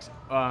really sucks.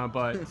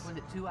 But Was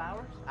it 2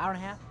 hours? Hour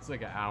and a half? it's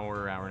like an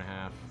hour and a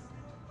half.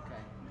 Okay.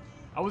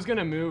 I was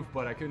gonna move,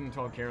 but I couldn't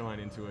talk Caroline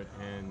into it,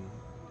 and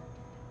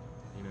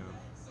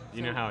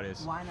you know how it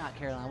is. Why not,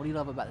 Caroline? What do you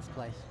love about this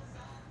place?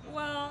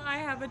 Well, I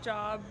have a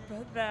job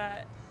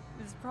that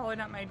is probably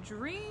not my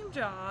dream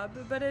job,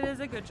 but it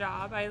is a good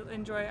job.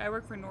 I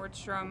work for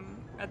Nordstrom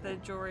at the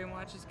jewelry and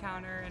watches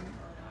counter, and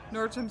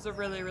Nordstrom's a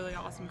really, really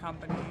awesome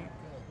company.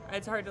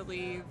 It's hard to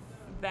leave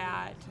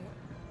that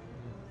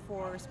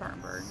for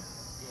Spartanburg.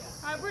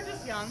 We're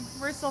just young.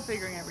 We're still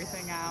figuring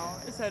everything out.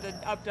 So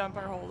to up-dump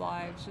our whole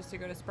lives just to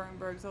go to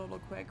Spartanburg's a little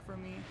quick for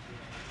me.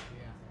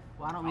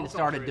 Well, I don't mean to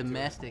start a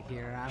domestic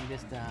here. I'm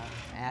just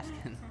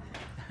asking.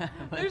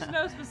 There's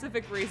no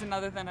specific reason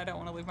other than I don't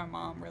want to leave my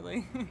mom,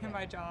 really, in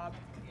my job.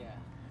 Yeah.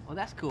 Well,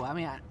 that's cool. I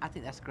mean, I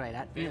think that's great.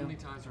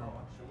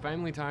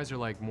 Family ties are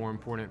like more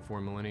important for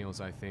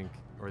millennials, I think,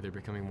 or they're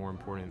becoming more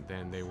important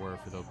than they were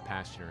for the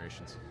past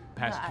generations,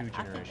 two I think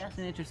generations. that's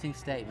an interesting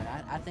statement.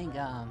 I think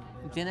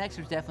Gen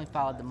Xers definitely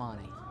followed the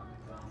money.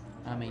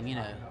 I mean,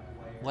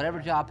 whatever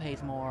job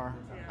pays more,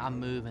 I'm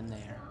moving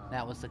there.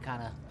 That was the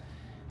kind of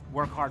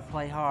work hard,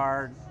 play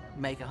hard,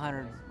 make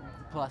 $100+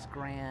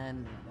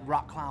 grand,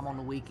 rock climb on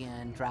the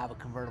weekend, drive a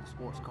convertible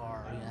sports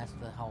car. That's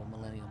the whole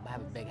millennial.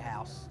 Have a big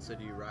house. So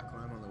do you rock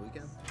climb on the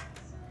weekend?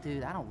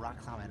 Dude, I don't rock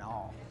climb at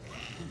all.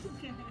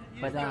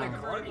 But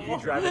You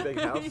drive a big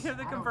house? You have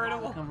the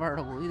convertible.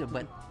 convertible either.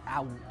 But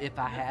if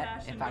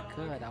I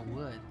could, I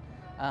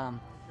would.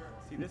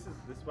 See, this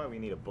is why we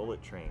need a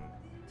bullet train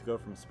to go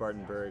from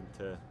Spartanburg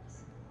to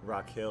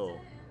Rock Hill.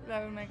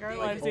 That would make our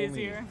lives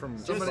easier. From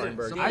Somebody-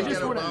 Spartanburg. somebody I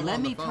just get want to Obama let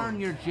on me the turn phone.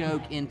 your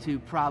joke into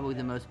probably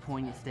the most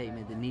poignant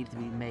statement that needs to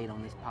be made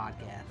on this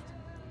podcast.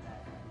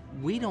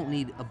 We don't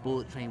need a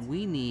bullet train.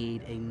 We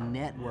need a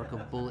network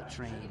of bullet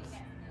trains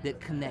that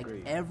connect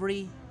Agreed.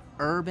 every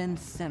urban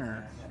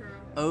center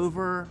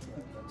over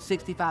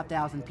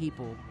 65,000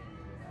 people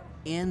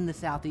in the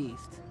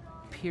Southeast,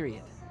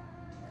 period.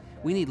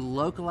 We need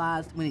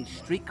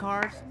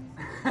streetcars.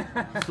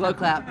 Slow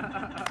clap.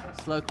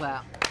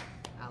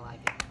 I like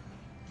it.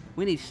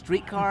 We need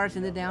streetcars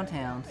in the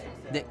downtowns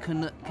that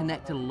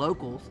connect to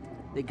locals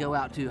that go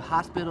out to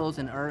hospitals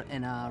and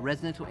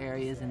residential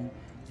areas and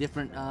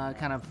different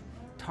kind of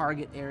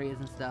target areas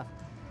and stuff.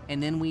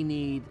 And then we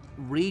need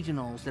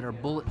regionals that are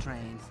bullet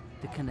trains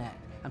to connect.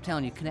 I'm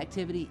telling you,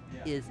 connectivity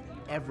is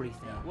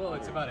everything. Well,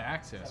 it's about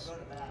access,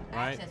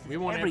 right? Access is We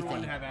want everyone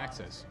everything. to have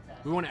access.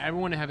 We want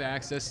everyone to have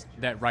access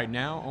that right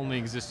now only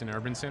exists in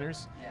urban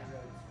centers.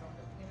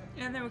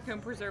 And then we can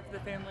preserve the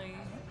family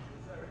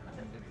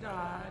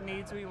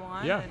needs we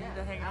want Yeah. and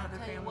to hang out I'll with the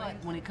tell you family.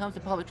 what, when it comes to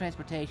public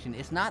transportation,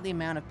 it's not the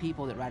amount of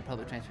people that ride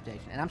public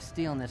transportation. And I'm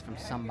stealing this from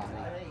somebody.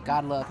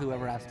 God love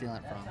whoever I'm stealing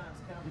it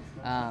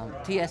from.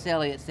 T.S.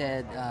 Eliot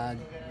said,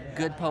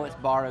 good poets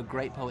borrow,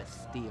 great poets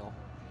steal.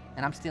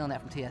 And I'm stealing that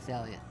from T.S.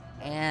 Eliot.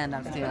 And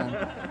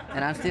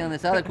I'm stealing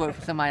this other quote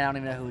from somebody I don't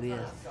even know who it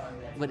is.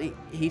 But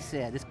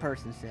this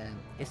person said,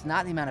 it's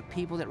not the amount of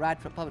people that ride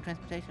public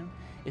transportation,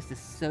 it's the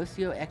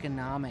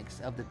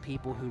socioeconomics of the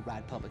people who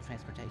ride public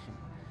transportation.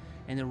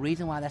 And the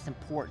reason why that's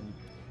important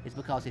is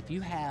because if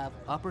you have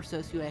upper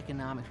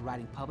socioeconomics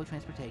riding public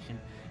transportation,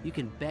 you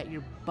can bet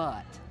your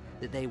butt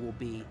that they will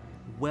be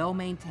well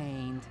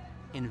maintained,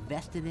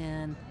 invested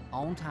in,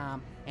 on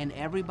time, and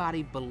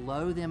everybody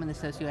below them in the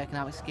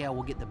socioeconomic scale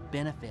will get the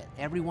benefit,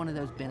 every one of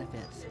those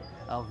benefits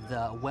of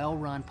the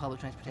well-run public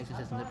transportation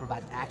system that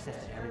provides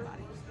access to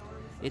everybody.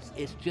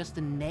 It's just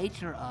the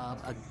nature of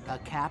a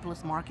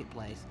capitalist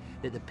marketplace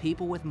that the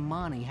people with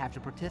money have to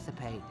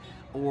participate,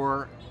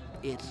 or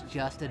it's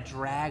just a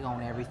drag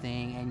on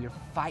everything, and you're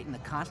fighting the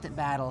constant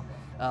battle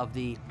of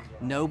the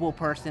noble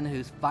person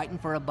who's fighting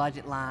for a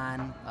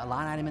line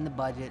item in the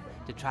budget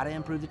to try to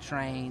improve the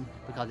train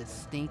because it's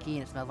stinky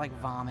and it smells like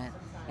vomit.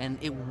 And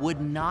it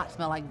would not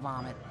smell like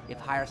vomit if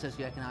higher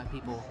socioeconomic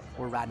people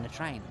were riding a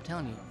train. I'm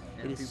telling you,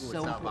 And it is people so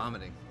would stop important.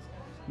 vomiting.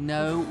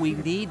 No, we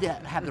need to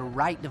have the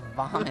right to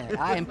vomit.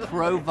 I am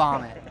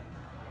pro-vomit.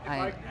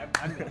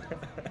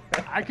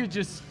 I could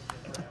just.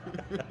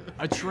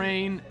 A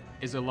train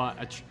is a lot.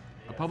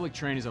 A public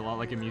train is a lot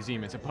like a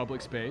museum. It's a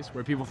public space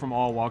where people from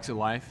all walks of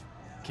life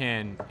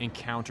can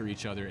encounter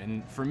each other.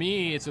 And for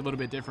me, it's a little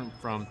bit different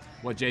from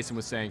what Jason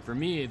was saying. For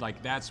me,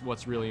 like, that's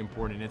what's really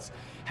important. It's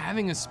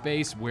having a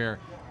space where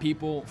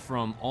people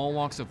from all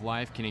walks of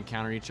life can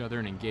encounter each other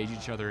and engage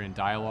each other in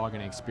dialogue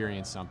and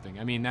experience something.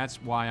 I mean,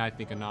 that's why I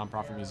think a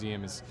nonprofit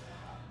museum is,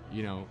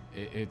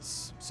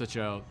 it's such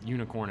a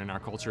unicorn in our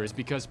culture, is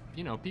because,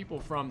 people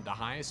from the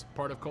highest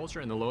part of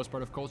culture and the lowest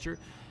part of culture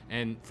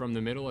and from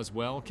the middle as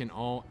well can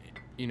all,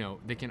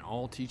 they can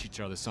all teach each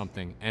other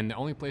something. And the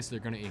only place they're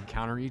going to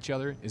encounter each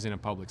other is in a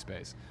public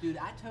space. Dude,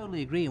 I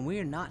totally agree, and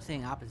we're not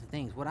saying opposite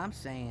things. What I'm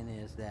saying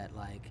is that,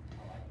 like,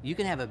 you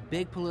can have a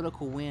big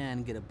political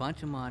win, get a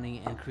bunch of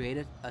money, and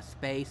create a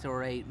space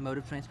or a mode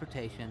of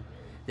transportation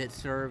that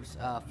serves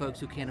folks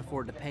who can't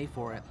afford to pay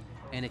for it,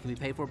 and it can be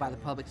paid for by the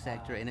public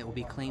sector, and it will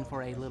be clean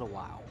for a little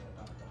while,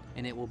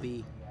 and it will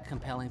be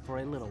compelling for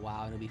a little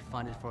while, and it'll be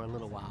funded for a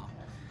little while.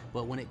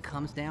 But when it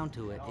comes down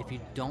to it, if you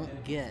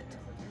don't get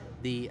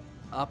the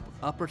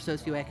upper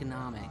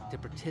socioeconomic to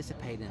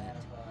participate in it,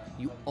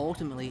 you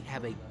ultimately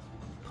have a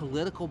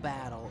political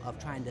battle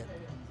of trying to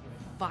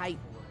fight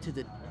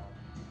to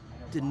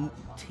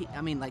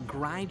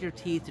grind your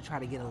teeth to try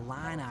to get a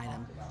line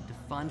item to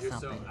fund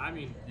something.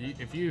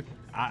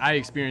 I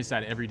experience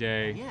that every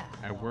day. Yeah.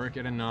 I work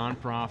at a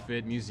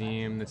nonprofit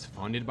museum that's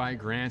funded by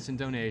grants and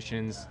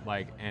donations,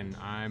 and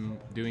I'm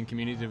doing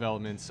community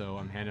development, so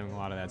I'm handling a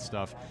lot of that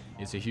stuff.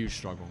 It's a huge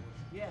struggle.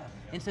 Yeah.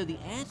 And so the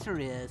answer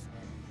is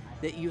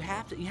that you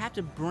have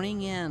to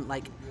bring in,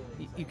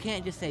 you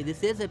can't just say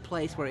this is a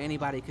place where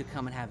anybody could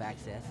come and have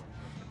access.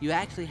 You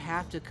actually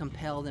have to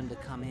compel them to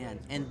come in.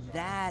 And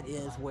that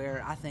is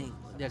where I think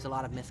there's a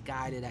lot of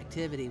misguided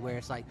activity where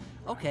it's like,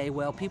 okay,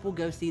 well, people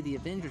go see the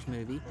Avengers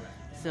movie,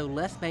 so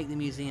let's make the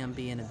museum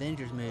be an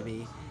Avengers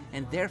movie,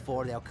 and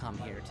therefore they'll come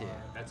here too.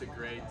 That's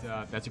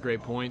a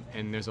great point,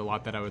 and there's a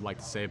lot that I would like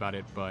to say about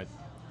it, but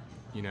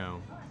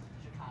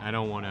I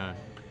don't want to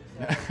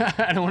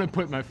I don't want to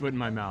put my foot in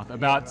my mouth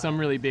about some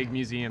really big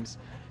museums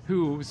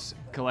whose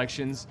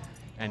collections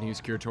and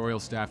whose curatorial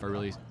staff I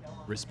really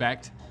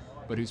respect,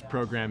 but whose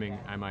programming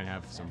I might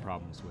have some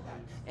problems with.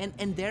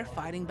 And they're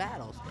fighting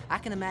battles. I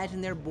can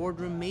imagine their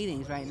boardroom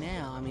meetings right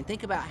now. I mean,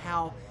 think about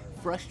how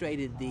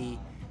frustrated the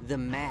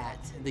Matt,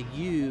 the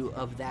you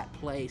of that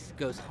place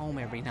goes home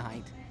every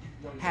night,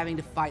 having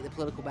to fight the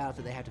political battles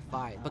that they have to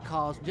fight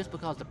because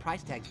the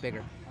price tag's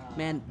bigger.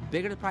 Man,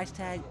 bigger the price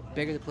tag,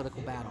 bigger the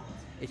political battle.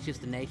 It's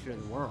just the nature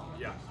of the world.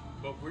 Yeah,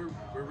 but we're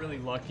really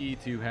lucky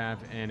to have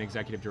an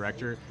executive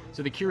director.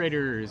 So the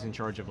curator is in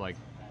charge of like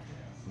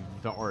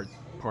the art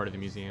part of the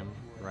museum,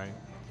 right?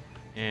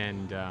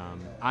 And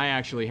I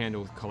actually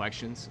handle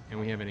collections, and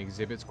we have an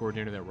exhibits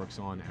coordinator that works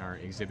on our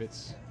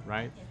exhibits,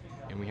 right?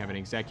 And we have an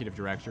executive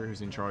director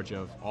who's in charge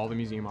of all the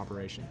museum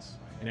operations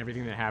and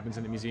everything that happens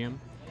in the museum.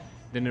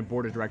 Then a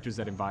board of directors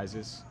that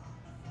advises,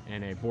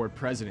 and a board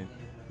president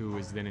who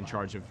is then in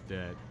charge of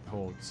the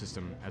whole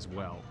system as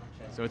well.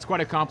 So it's quite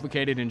a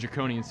complicated and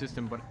draconian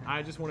system, but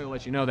I just wanted to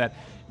let you know that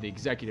the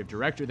executive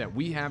director that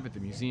we have at the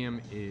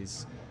museum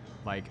is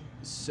like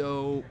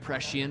so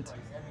prescient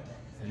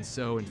and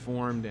so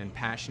informed and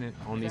passionate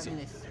on these.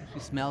 She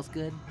smells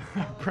good.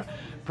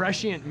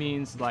 Prescient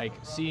means like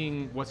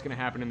seeing what's going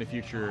to happen in the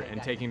future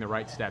and taking the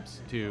right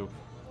steps to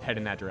head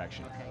in that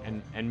direction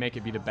and make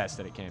it be the best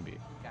that it can be.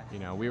 You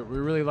know, we're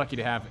really lucky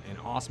to have an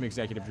awesome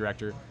executive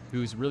director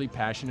who's really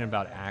passionate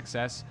about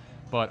access,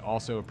 but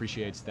also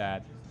appreciates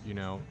that,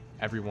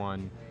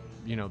 everyone,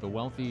 the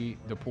wealthy,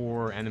 the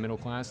poor, and the middle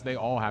class, they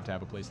all have to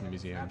have a place in the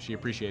museum. She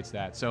appreciates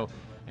that. So,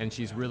 and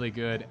she's really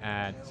good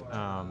at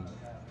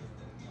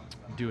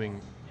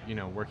doing,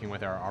 working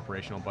with our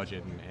operational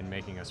budget and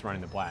making us run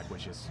in the black,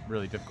 which is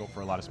really difficult for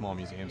a lot of small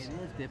museums. It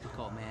is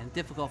difficult, man.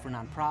 Difficult for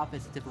nonprofits,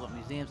 it's difficult for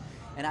museums.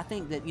 And I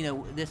think that,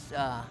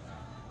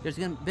 there's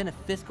been a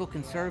fiscal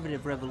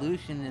conservative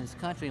revolution in this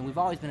country, and we've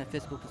always been a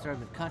fiscal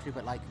conservative country,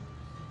 but like,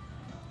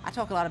 I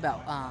talk a lot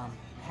about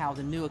how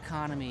the new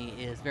economy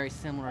is very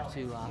similar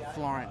to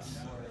Florence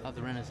of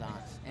the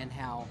Renaissance, and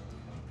how,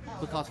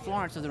 because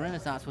Florence of the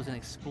Renaissance was an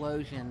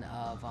explosion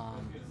of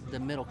the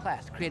middle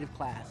class, creative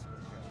class.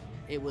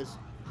 It was,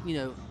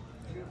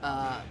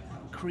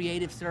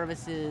 creative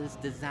services,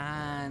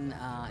 design,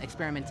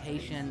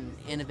 experimentation,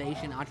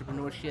 innovation,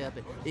 entrepreneurship.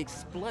 It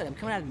exploded. I'm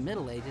coming out of the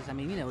Middle Ages. I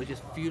mean, it was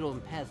just feudal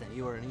and peasant.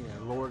 You were,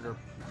 lord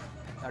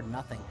or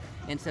nothing.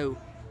 And so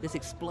this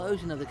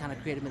explosion of the kind of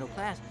creative middle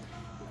class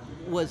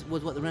was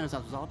what the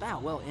Renaissance was all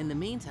about. Well, in the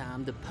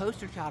meantime, the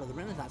poster child of the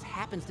Renaissance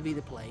happens to be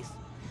the place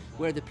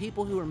where the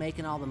people who are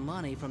making all the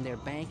money from their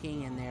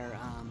banking and their,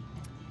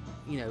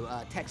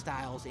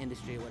 textiles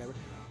industry or whatever,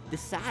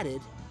 decided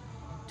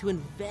to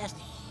invest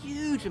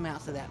huge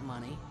amounts of that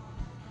money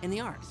in the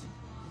arts.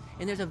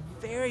 And there's a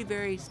very,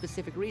 very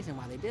specific reason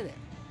why they did it.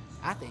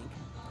 I think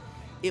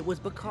it was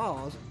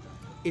because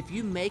if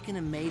you make an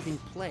amazing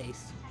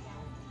place,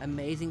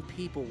 amazing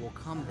people will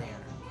come there.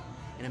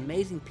 And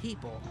amazing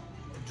people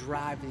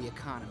drive the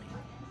economy.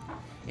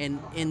 And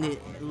in the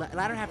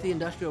latter half of the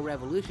Industrial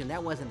Revolution,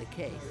 that wasn't the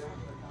case.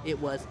 It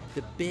was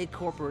the big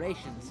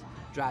corporations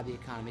drive the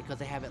economy because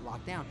they have it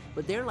locked down.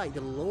 But they're like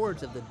the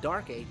lords of the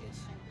Dark Ages.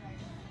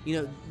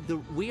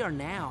 We are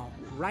now,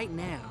 right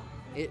now,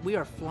 we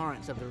are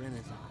Florence of the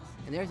Renaissance.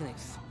 And there's an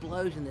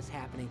explosion that's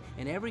happening,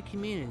 and every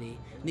community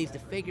needs to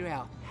figure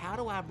out, how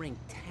do I bring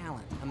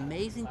talent,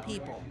 amazing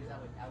people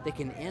that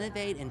can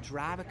innovate and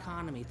drive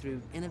economy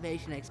through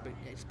innovation,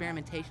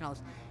 experimentation, all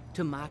this,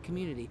 to my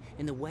community?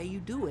 And the way you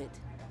do it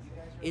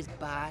is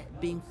by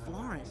being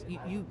Florence.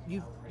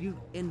 You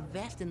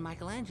invest in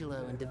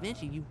Michelangelo and Da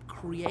Vinci. You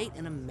create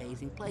an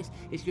amazing place.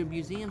 It's your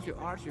museums, your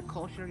arts, your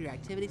culture, your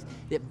activities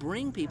that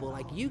bring people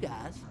like you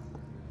guys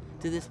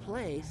to this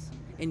place,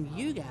 and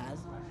you guys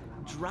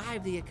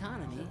drive the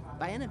economy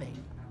by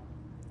innovating.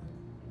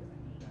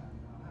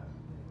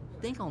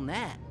 Think on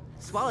that.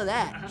 Swallow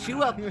that.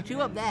 Chew up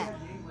that.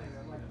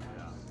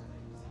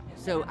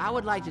 So I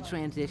would like to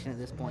transition at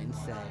this point and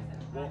say,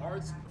 well,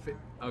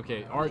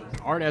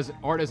 art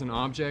as an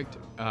object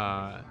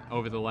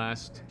over the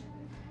last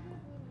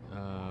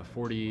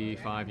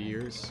 45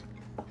 years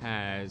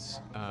has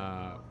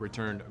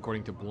returned,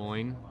 according to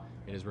Bloin,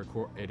 it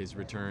has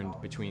returned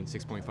between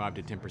 6.5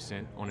 to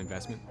 10% on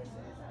investment.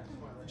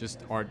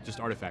 Just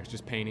artifacts,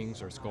 just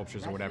paintings or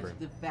sculptures or whatever.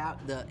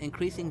 The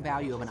increasing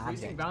value of an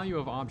object. Increasing value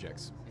of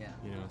objects. Yeah.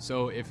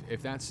 So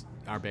if that's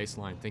our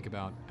baseline, think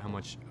about how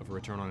much of a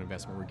return on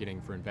investment we're getting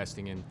for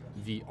investing in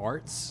the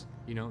arts.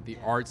 The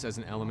arts as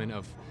an element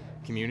of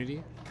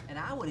community. And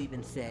I would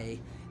even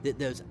say that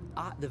the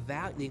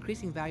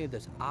increasing value of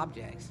those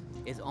objects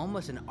is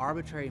almost an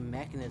arbitrary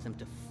mechanism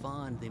to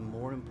fund the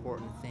more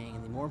important thing.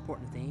 And the more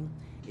important thing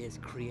is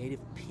creative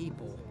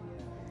people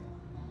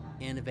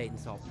innovate and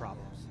solve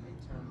problems.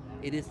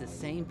 It is the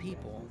same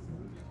people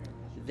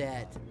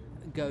that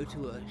go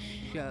to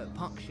a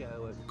punk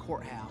show at the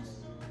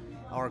courthouse,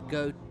 or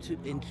go to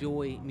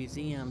enjoy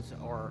museums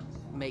or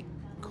make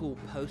cool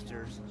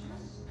posters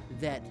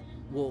that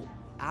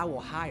I will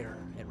hire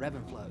at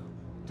Revenflow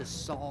to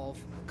solve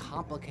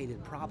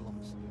complicated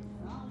problems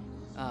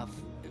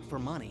for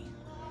money.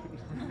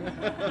 You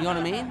know what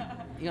I mean?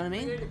 You know what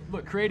I mean?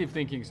 Look, creative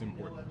thinking is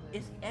important.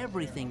 It's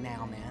everything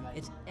now, man.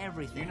 It's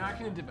everything. You're not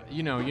going to,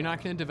 you're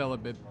not going to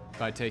develop it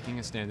by taking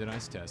a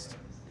standardized test.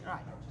 Right.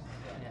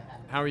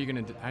 How are you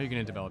going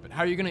to develop it?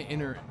 How are you going to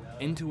enter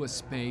into a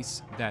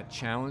space that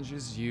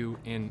challenges you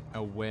in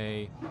a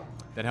way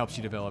that helps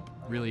you develop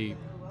really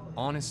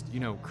honest,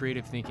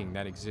 creative thinking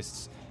that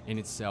exists in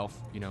itself,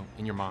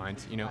 in your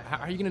mind? How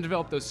are you going to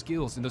develop those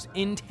skills and those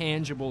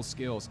intangible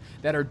skills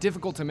that are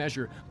difficult to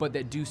measure, but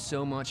that do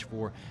so much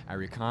for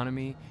our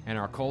economy and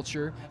our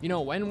culture?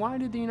 And why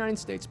did the United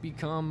States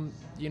become,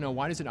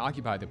 why does it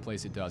occupy the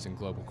place it does in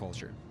global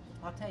culture?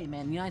 I'll tell you,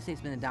 man, the United States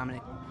has been a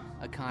dominant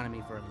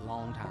economy for a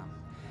long time.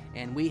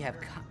 And we have,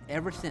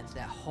 ever since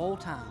that whole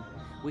time,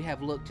 we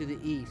have looked to the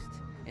East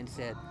and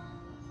said,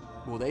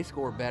 well, they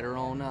score better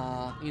on,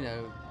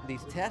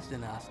 these tests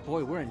than us.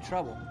 Boy, we're in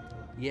trouble.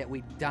 Yet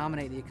we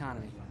dominate the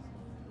economy.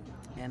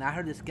 And I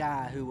heard this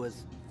guy who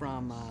was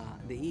from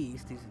the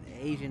East, he's an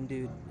Asian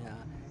dude,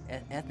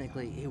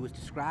 ethnically, he was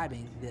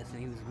describing this, and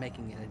he was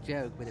making it a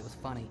joke, but it was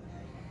funny.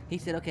 He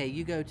said, okay,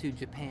 you go to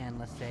Japan,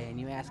 let's say, and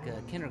you ask a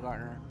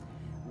kindergartner,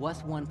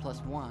 what's 1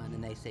 + 1?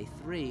 And they say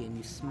 3, and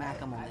you smack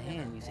them on the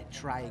hand, and you say,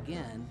 try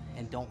again,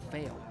 and don't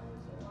fail.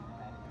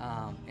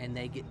 And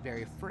they get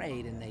very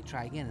afraid, and they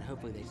try again, and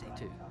hopefully they say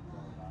 2.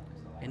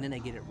 And then they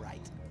get it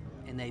right,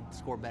 and they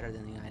score better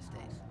than the United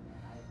States.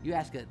 You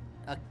ask a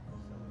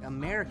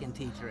American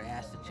teacher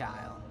asks a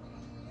child,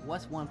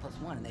 what's 1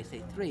 + 1? And they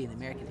say 3, and the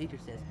American teacher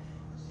says,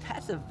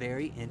 that's a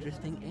very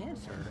interesting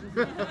answer.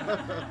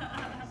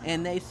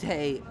 And they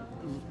say,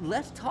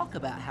 let's talk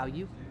about how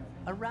you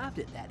arrived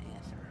at that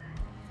answer.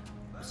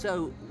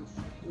 So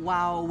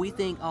while we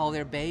think, oh,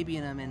 they're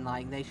babying them and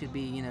like they should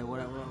be,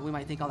 we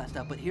might think all that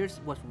stuff, but here's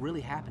what's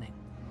really happening.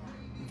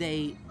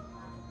 They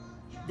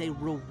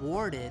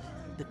rewarded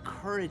the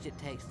courage it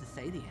takes to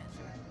say the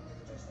answer.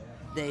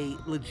 They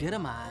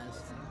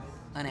legitimized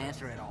an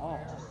answer at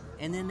all,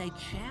 and then they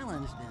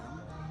challenged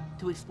them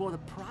to explore the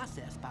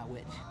process by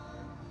which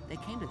they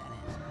came to that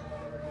answer.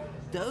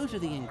 Those are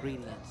the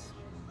ingredients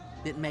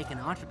that make an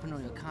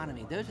entrepreneurial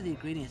economy. Those are the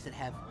ingredients that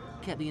have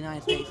kept the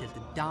United States as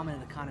the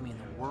dominant economy in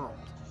the world.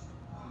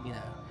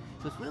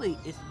 So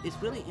it's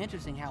really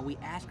interesting how we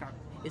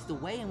it's the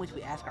way in which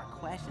we ask our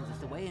questions. It's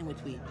the way in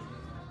which we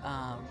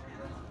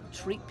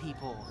treat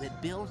people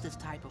that builds this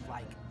type of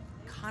like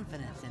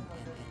confidence, and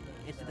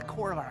it's at the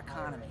core of our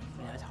economy.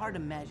 It's hard to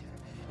measure,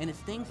 and it's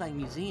things like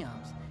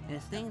museums, and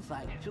it's things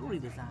like jewelry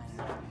designers.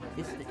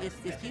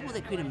 It's people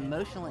that create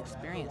emotional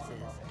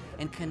experiences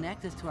and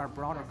connect us to our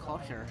broader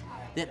culture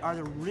that are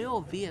the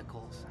real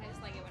vehicles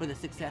for the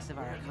success of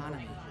our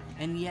economy.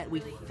 And yet we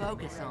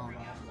focus on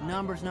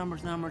numbers,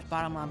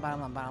 bottom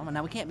line.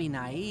 Now we can't be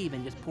naive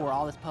and just pour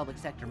all this public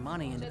sector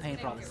money into paying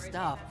for all this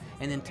stuff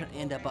and then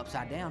end up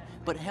upside down.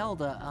 But hell,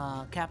 the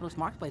capitalist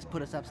marketplace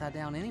put us upside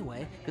down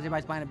anyway, because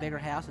everybody's buying a bigger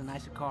house and a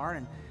nicer car,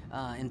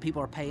 and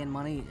people are paying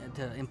money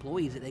to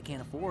employees that they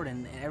can't afford,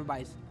 and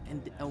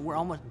we're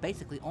almost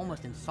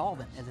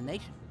insolvent as a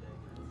nation,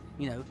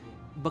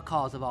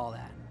 because of all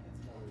that.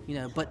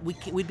 But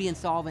we'd be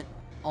insolvent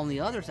on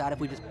the other side if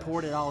we just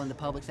poured it all into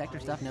public sector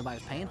stuff, nobody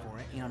was paying for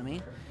it. You know what I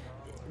mean?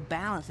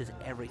 Balance is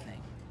everything.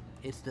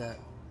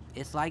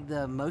 It's like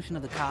the motion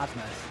of the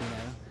cosmos.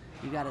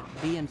 You got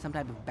to be in some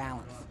type of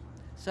balance.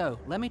 So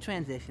let me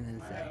transition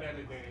and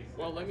say.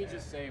 Well, let me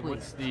just say, Please.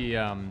 What's the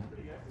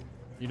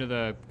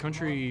the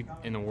country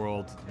in the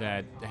world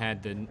that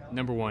had the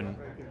number one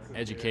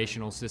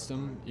educational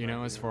system,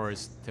 as far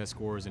as test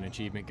scores and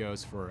achievement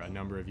goes for a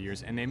number of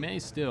years, and they may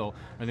still,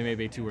 or they may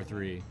be 2 or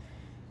 3.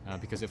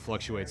 Because it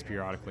fluctuates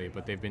periodically,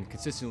 but they've been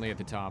consistently at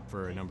the top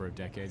for a number of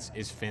decades,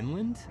 is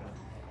Finland.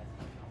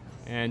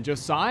 And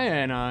Josiah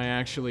and I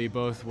actually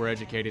both were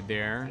educated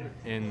there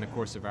in the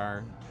course of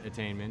our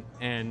attainment.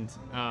 And,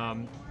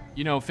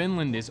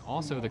 Finland is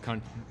also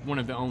one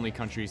of the only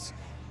countries,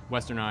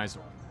 westernized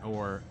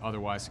or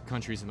otherwise,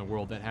 countries in the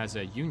world that has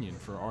a union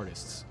for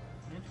artists.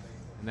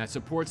 And that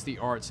supports the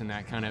arts in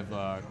that kind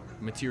of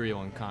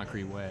material and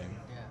concrete way.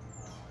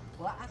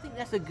 Well, I think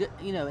that's a good,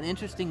 an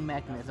interesting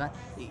mechanism.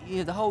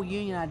 The whole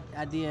union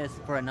idea is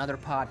for another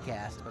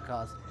podcast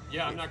because...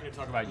 Yeah, I'm not going to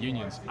talk about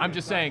unions. I'm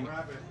just saying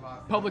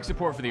public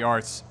support for the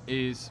arts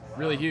is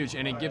really huge,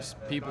 and it gives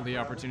people the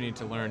opportunity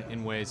to learn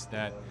in ways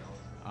that,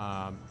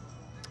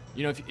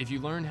 if you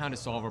learn how to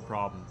solve a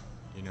problem,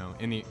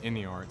 in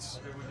the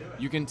arts,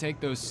 you can take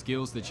those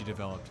skills that you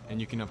developed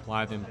and you can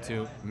apply them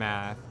to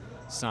math,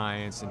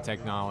 science, and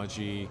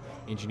technology,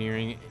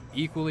 engineering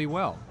equally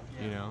well,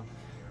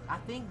 I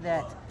think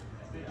that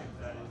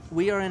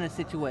we are in a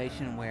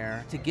situation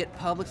where to get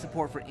public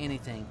support for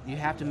anything, you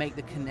have to make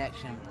the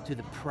connection to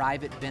the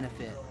private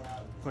benefit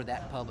for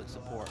that public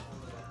support.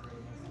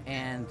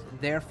 and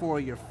therefore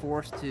you're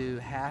forced to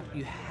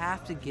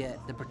have to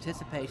get the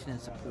participation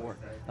and support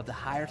of the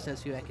higher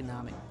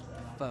socioeconomic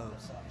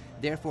folks.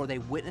 Therefore, they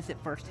witness it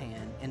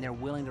firsthand, and they're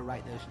willing to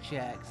write those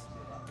checks,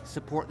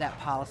 support that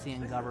policy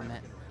in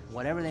government,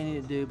 whatever they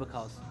need to do,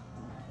 because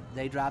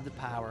they drive the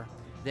power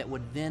that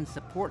would then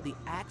support the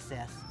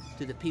access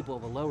to the people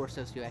of a lower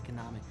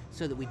socioeconomic,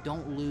 so that we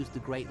don't lose the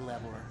great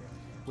leveler,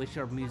 which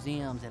are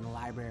museums and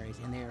libraries,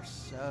 and they are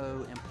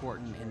so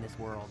important in this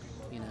world,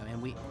 and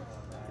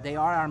they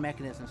are our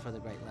mechanisms for the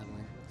great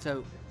leveling.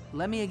 So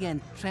let me again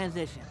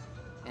transition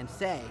and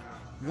say,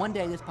 one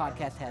day this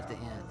podcast has to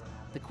end.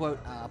 To quote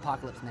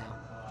Apocalypse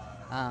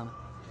Now.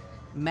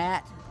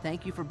 Matt,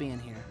 thank you for being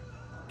here.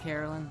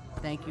 Carolyn,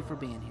 thank you for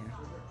being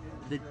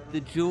here.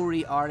 The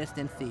jewelry artist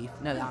and thief.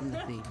 No, I'm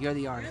the thief. You're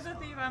the artist. You're the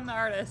thief, I'm the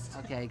artist.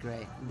 Okay,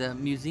 great. The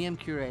museum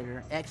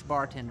curator,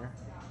 ex-bartender.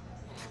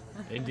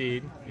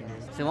 Indeed.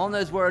 So on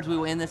those words, we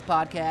will end this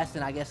podcast,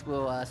 and I guess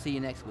we'll see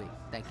you next week.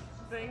 Thank you.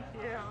 Thank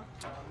you.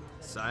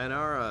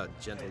 Sayonara,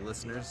 gentle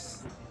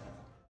listeners.